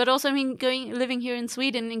Germany, but also, I mean, living here in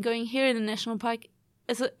Sweden and going here in the national park,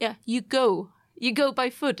 you go by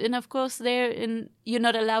foot, and of course you're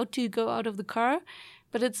not allowed to go out of the car,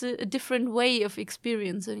 but it's a different way of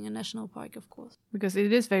experiencing a national park, of course. Because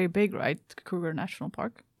it is very big, right? Kruger National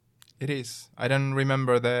Park. It is. I don't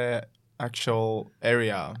remember the actual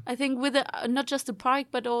area. I think with not just the park,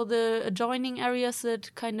 but all the adjoining areas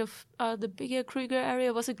that kind of are the bigger Kruger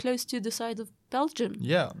area. Was it close to the size of Belgium?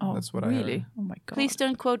 Yeah, that's what I heard. Really? Oh my god! Please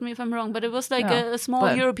don't quote me if I'm wrong, but it was like a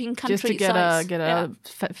small European country just to get size. get a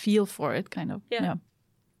feel for it, kind of. Yeah.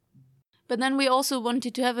 But then we also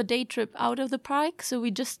wanted to have a day trip out of the park, so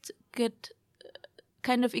we just get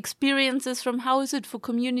kind of experiences from how is it for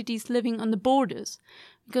communities living on the borders.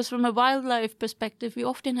 Because from a wildlife perspective, we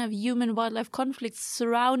often have human-wildlife conflicts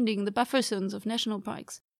surrounding the buffer zones of national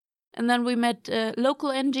parks. And then we met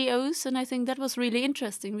local NGOs, and I think that was really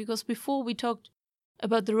interesting, because before we talked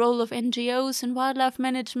about the role of NGOs in wildlife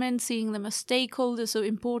management, seeing them as stakeholders, so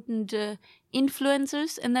important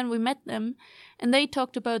influencers, and then we met them, and they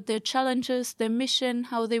talked about their challenges, their mission,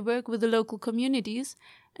 how they work with the local communities,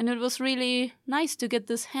 and it was really nice to get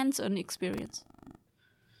this hands-on experience.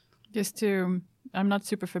 I'm not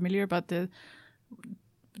super familiar about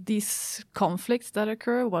these conflicts that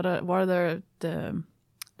occur. What are the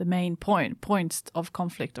main points of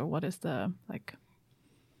conflict, or what is the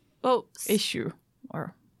issue?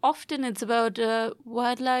 Or often it's about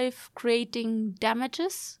wildlife creating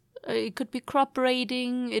damages. It could be crop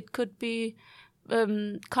raiding. It could be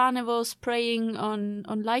carnivores preying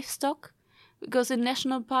on livestock, because in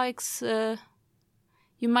national parks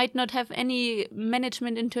you might not have any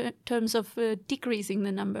management in terms of decreasing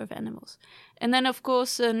the number of animals. And then, of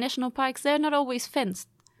course, national parks, they're not always fenced.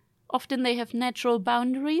 Often they have natural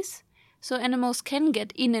boundaries, so animals can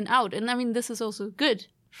get in and out. And I mean, this is also good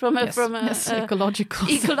from a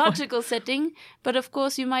ecological setting. But of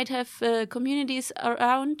course, you might have communities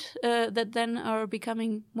around that then are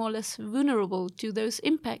becoming more or less vulnerable to those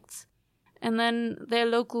impacts. And then there are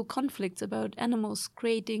local conflicts about animals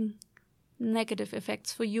creating negative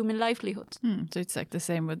effects for human livelihoods. So it's like the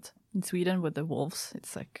same in Sweden with the wolves.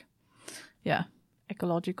 It's like,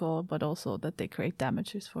 ecological, but also that they create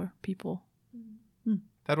damages for people.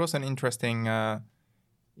 That was an interesting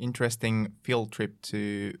field trip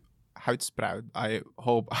to Houtspraut. I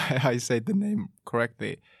hope I said the name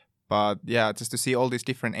correctly. But yeah, just to see all these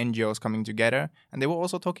different NGOs coming together. And they were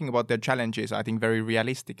also talking about their challenges, I think, very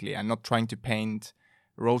realistically, and not trying to paint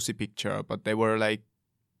a rosy picture, but they were like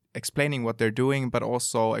explaining what they're doing, but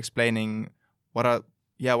also explaining what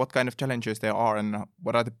kind of challenges there are and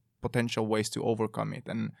what are the potential ways to overcome it.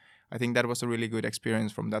 And I think that was a really good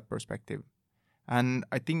experience from that perspective. And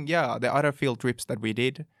I think, the other field trips that we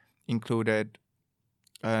did included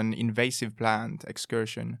an invasive plant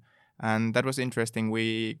excursion. And that was interesting.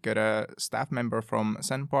 We got a staff member from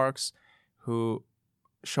SunParks who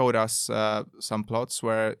showed us some plots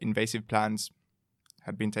where invasive plants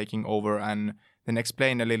had been taking over, and then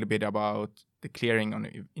explained a little bit about the clearing on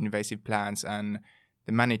invasive plants and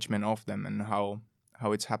the management of them and how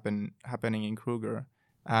it's happening in Kruger.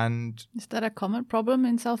 And is that a common problem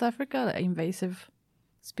in South Africa, invasive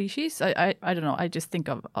species? I don't know. I just think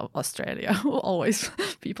of Australia. Always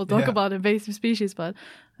people talk about invasive species, but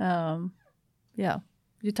you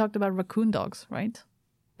talked about raccoon dogs, right?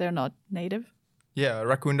 They're not native. Yeah,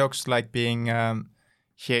 raccoon dogs like being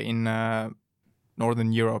here in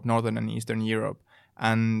Northern and Eastern Europe,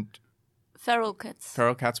 and feral cats.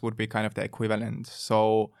 Feral cats would be kind of the equivalent.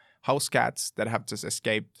 So house cats that have just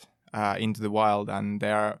escaped into the wild, and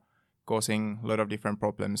they are causing a lot of different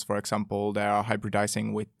problems. For example, they are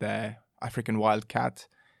hybridizing with the African wildcat,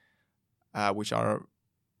 which are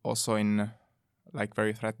also in like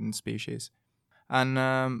very threatened species. And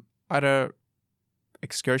other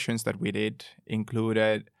excursions that we did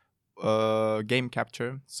included game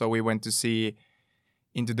capture. So we went to see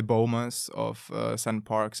into the bomas of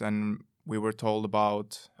SunParks, and we were told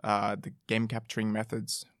about the game capturing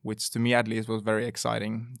methods, which to me at least was very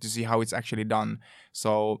exciting to see how it's actually done.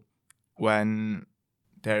 So when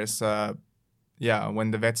there's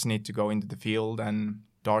when the vets need to go into the field and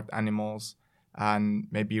dart animals and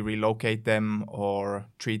maybe relocate them or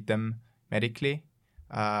treat them medically,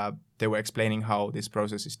 they were explaining how this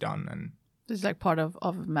process is done. And it's like part of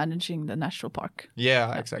managing the national park.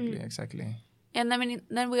 Yeah, exactly. And I mean,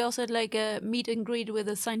 then we also had like a meet and greet with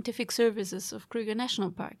the scientific services of Kruger National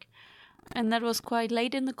Park. And that was quite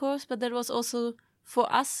late in the course, but that was also for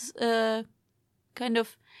us kind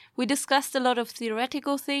of we discussed a lot of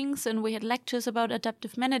theoretical things, and we had lectures about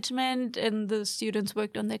adaptive management, and the students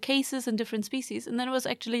worked on their cases in different species. And then it was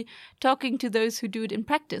actually talking to those who do it in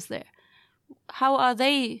practice there. How are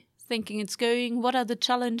they thinking it's going? What are the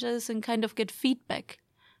challenges? And kind of get feedback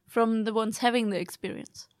from the ones having the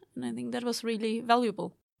experience. And I think that was really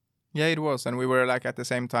valuable. Yeah, it was. And we were like, at the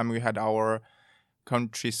same time, we had our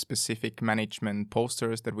country-specific management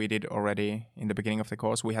posters that we did already in the beginning of the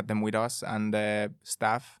course. We had them with us, and the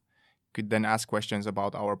staff could then ask questions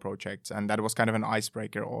about our projects. And that was kind of an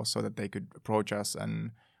icebreaker also, that they could approach us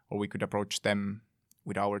or we could approach them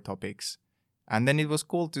with our topics. And then it was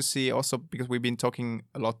cool to see also, because we've been talking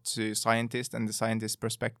a lot to scientists and the scientist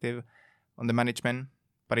perspective on the management,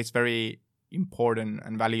 but it's very important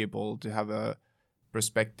and valuable to have a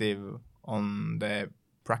perspective on the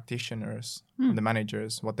practitioners, on the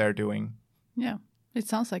managers, what they're doing. Yeah, it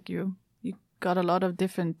sounds like you got a lot of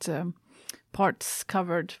different parts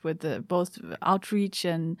covered with both outreach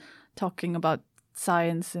and talking about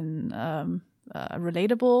science in a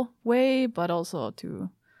relatable way, but also to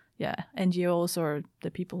NGOs or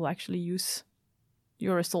the people who actually use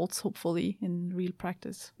your results, hopefully, in real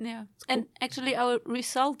practice. Yeah, and actually our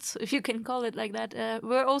results, if you can call it like that,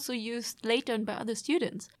 were also used later by other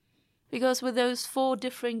students. Because with those 4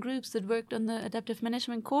 different groups that worked on the adaptive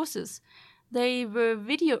management courses, we were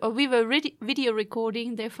video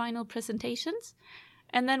recording their final presentations,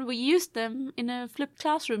 and then we used them in a flipped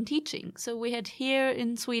classroom teaching. So we had here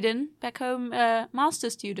in Sweden, back home, master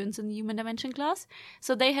students in the human dimension class.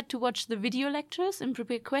 So they had to watch the video lectures and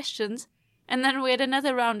prepare questions. And then we had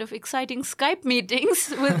another round of exciting Skype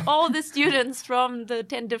meetings with all the students from the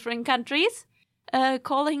 10 different countries,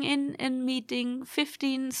 calling in and meeting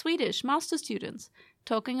 15 Swedish master students,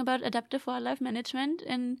 talking about adaptive wildlife management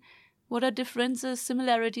and what are differences,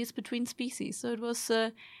 similarities between species. So it was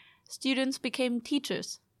students became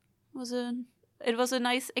teachers. It was a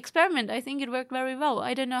nice experiment. I think it worked very well.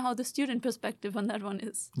 I don't know how the student perspective on that one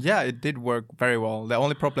is. Yeah, it did work very well. The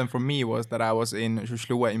only problem for me was that I was in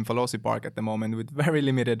Sjuslue in Falosi Park at the moment with very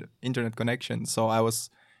limited internet connection. So I was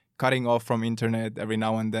cutting off from internet every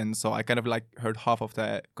now and then. So I kind of like heard half of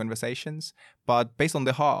the conversations. But based on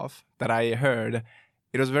the half that I heard,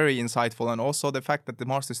 it was very insightful. And also the fact that the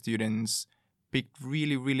master students picked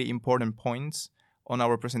really, really important points on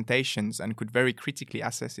our presentations and could very critically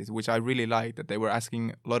assess it, which I really liked, that they were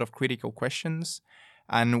asking a lot of critical questions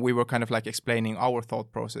and we were kind of like explaining our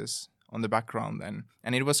thought process on the background then.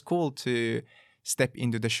 And it was cool to step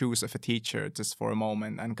into the shoes of a teacher just for a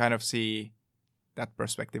moment and kind of see that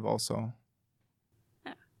perspective also.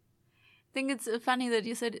 Yeah. I think it's funny that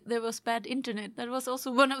you said there was bad internet. That was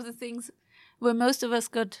also one of the things where most of us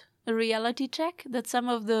got a reality check, that some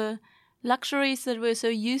of the luxuries that we're so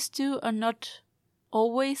used to are not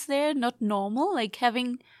always there, not normal, like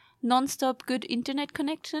having non-stop good internet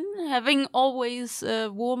connection, having always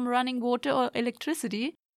warm running water or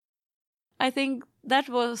electricity. I think that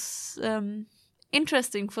was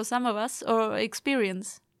interesting for some of us, or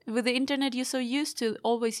experience. With the internet, you're so used to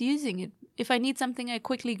always using it. If I need something, I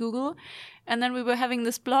quickly Google. And then we were having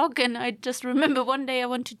this blog, and I just remember one day I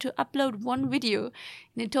wanted to upload one video,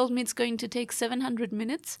 and it told me it's going to take 700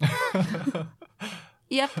 minutes.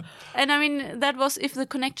 Yep. And I mean, that was if the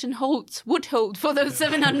connection would hold for those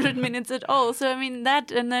 700 minutes at all. So I mean,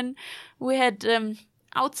 that, and then we had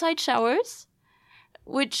outside showers,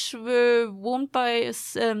 which were warmed by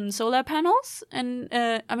solar panels. And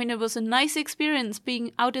I mean, it was a nice experience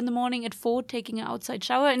being out in the morning at 4, taking an outside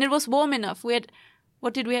shower. And it was warm enough. We had,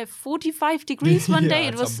 45 degrees one day?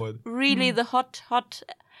 It was really the hot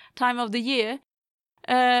time of the year.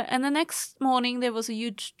 And the next morning there was a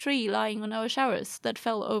huge tree lying on our showers that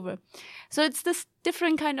fell over. So it's this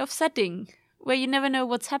different kind of setting where you never know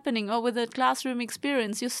what's happening. Or with a classroom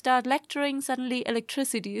experience, you start lecturing, suddenly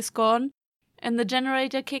electricity is gone and the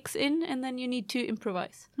generator kicks in, and then you need to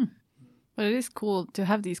improvise. But it is cool to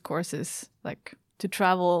have these courses, like to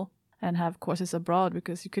travel and have courses abroad,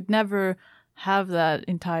 because you could never have that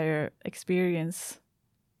entire experience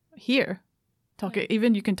here.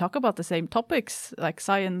 Even you can talk about the same topics, like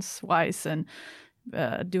science-wise, and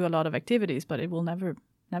do a lot of activities, but it will never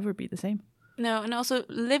be the same. No, and also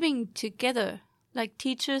living together, like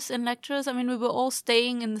teachers and lecturers. I mean, we were all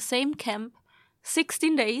staying in the same camp,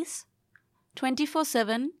 16 days,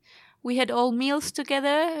 24/7. We had all meals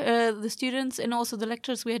together, the students and also the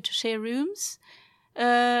lecturers. We had to share rooms.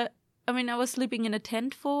 I mean, I was sleeping in a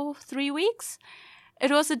tent for 3 weeks. It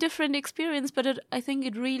was a different experience, but I think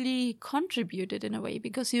it really contributed in a way,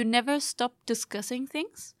 because you never stopped discussing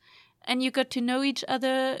things and you got to know each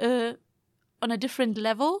other on a different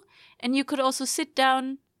level. And you could also sit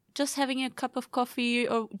down just having a cup of coffee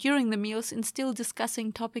or during the meals and still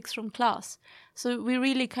discussing topics from class. So we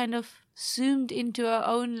really kind of zoomed into our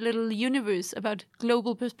own little universe about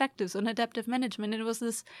global perspectives on adaptive management. It was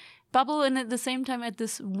this bubble, and at the same time at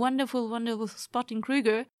this wonderful, wonderful spot in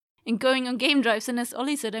Kruger and going on game drives. And as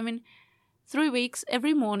Ollie said, 3 weeks,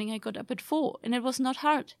 every morning I got up at 4, and it was not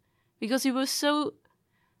hard because we were so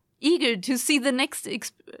eager to see the next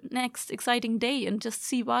exciting day and just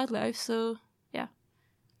see wildlife. So, yeah.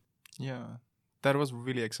 Yeah, that was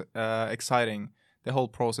really exciting. The whole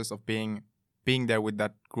process of being there with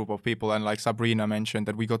that group of people. And like Sabrina mentioned,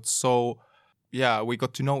 that we got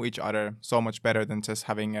to know each other so much better than just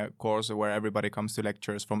having a course where everybody comes to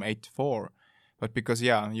lectures from 8 to 4. But because,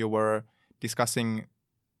 you were discussing,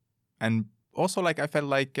 and also like I felt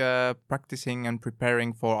like practicing and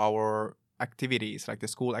preparing for our activities, like the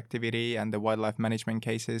school activity and the wildlife management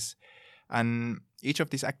cases. And each of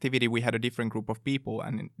these activity, we had a different group of people,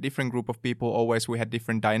 and in different group of people, always we had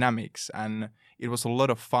different dynamics, and it was a lot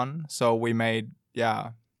of fun. So we made,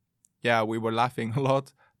 we were laughing a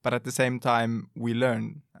lot, but at the same time, we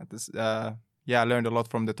learned learned a lot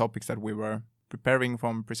from the topics that we were preparing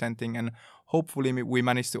from presenting, and hopefully we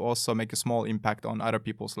managed to also make a small impact on other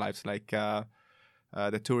people's lives, like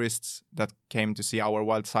the tourists that came to see our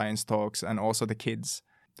wild science talks, and also the kids,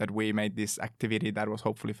 that we made this activity that was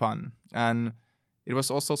hopefully fun. And it was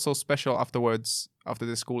also so special afterwards, after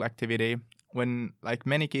the school activity, when like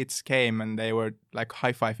many kids came and they were like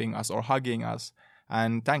high-fiving us or hugging us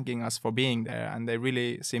and thanking us for being there, and they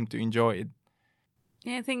really seemed to enjoy it.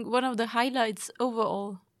 Yeah, I think one of the highlights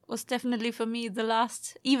overall was definitely for me the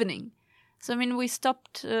last evening. So we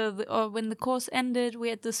stopped, when the course ended, we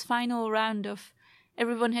had this final round of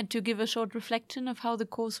everyone had to give a short reflection of how the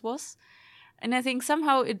course was. And I think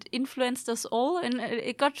somehow it influenced us all, and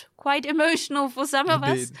it got quite emotional for some of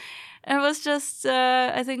us. And it was just,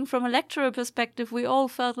 I think from a lecturer perspective, we all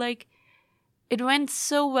felt like it went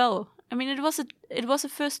so well. It was a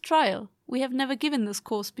first trial. We have never given this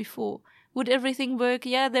course before. Would everything work?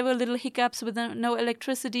 Yeah, there were little hiccups with no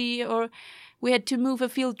electricity, or we had to move a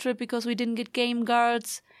field trip because we didn't get game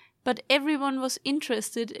guards. But everyone was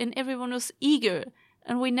interested and everyone was eager.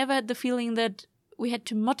 And we never had the feeling that we had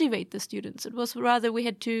to motivate the students. It was rather we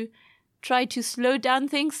had to try to slow down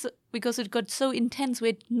things because it got so intense. We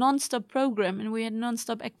had non-stop program and we had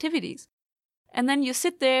non-stop activities. And then you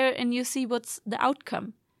sit there and you see what's the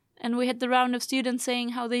outcome. And we had the round of students saying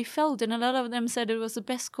how they felt. And a lot of them said it was the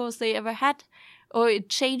best course they ever had. Or it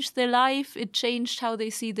changed their life. It changed how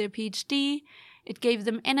they see their PhD. It gave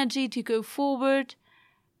them energy to go forward.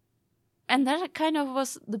 And that kind of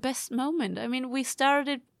was the best moment. We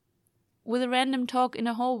started with a random talk in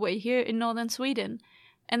a hallway here in northern Sweden.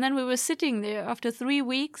 And then we were sitting there after 3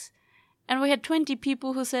 weeks, and we had 20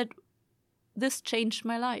 people who said, "This changed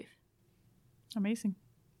my life." Amazing.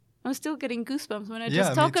 I'm still getting goosebumps when I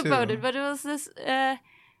just talk about it, but it was this,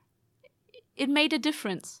 it made a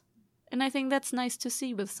difference. And I think that's nice to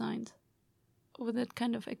see with science, with that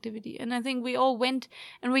kind of activity. And I think we all went,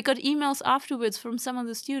 and we got emails afterwards from some of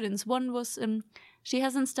the students. One was, she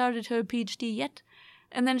hasn't started her PhD yet.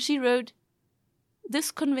 And then she wrote,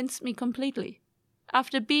 "This convinced me completely.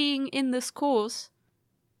 After being in this course,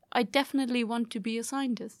 I definitely want to be a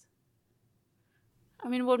scientist."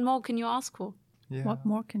 What more can you ask for? Yeah. What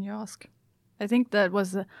more can you ask? I think that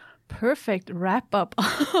was a perfect wrap-up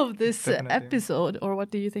of this episode. Or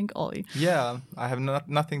what do you think, Ollie? Yeah, I have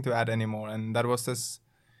nothing to add anymore. And that was just,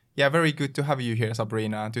 very good to have you here,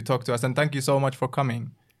 Sabrina, to talk to us. And thank you so much for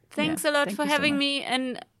coming. Thanks a lot for having me.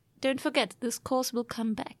 And don't forget, this course will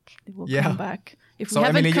come back. It will come back. If we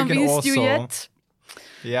haven't convinced you yet,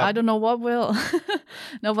 I don't know what will.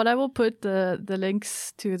 No, but I will put the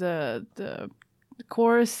links to the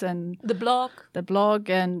course and the blog,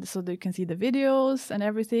 and so that you can see the videos and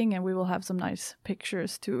everything, and we will have some nice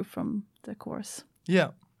pictures too from the course.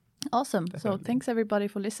 Yeah. Awesome. Definitely. So thanks everybody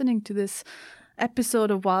for listening to this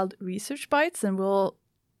episode of Wild Research Bites, and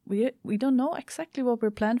we don't know exactly what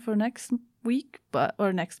we're planned for next week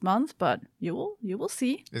or next month, but you will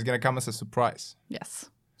see. It's gonna come as a surprise.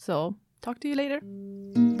 Yes. So talk to you later.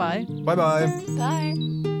 Bye. Bye.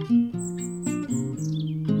 Bye.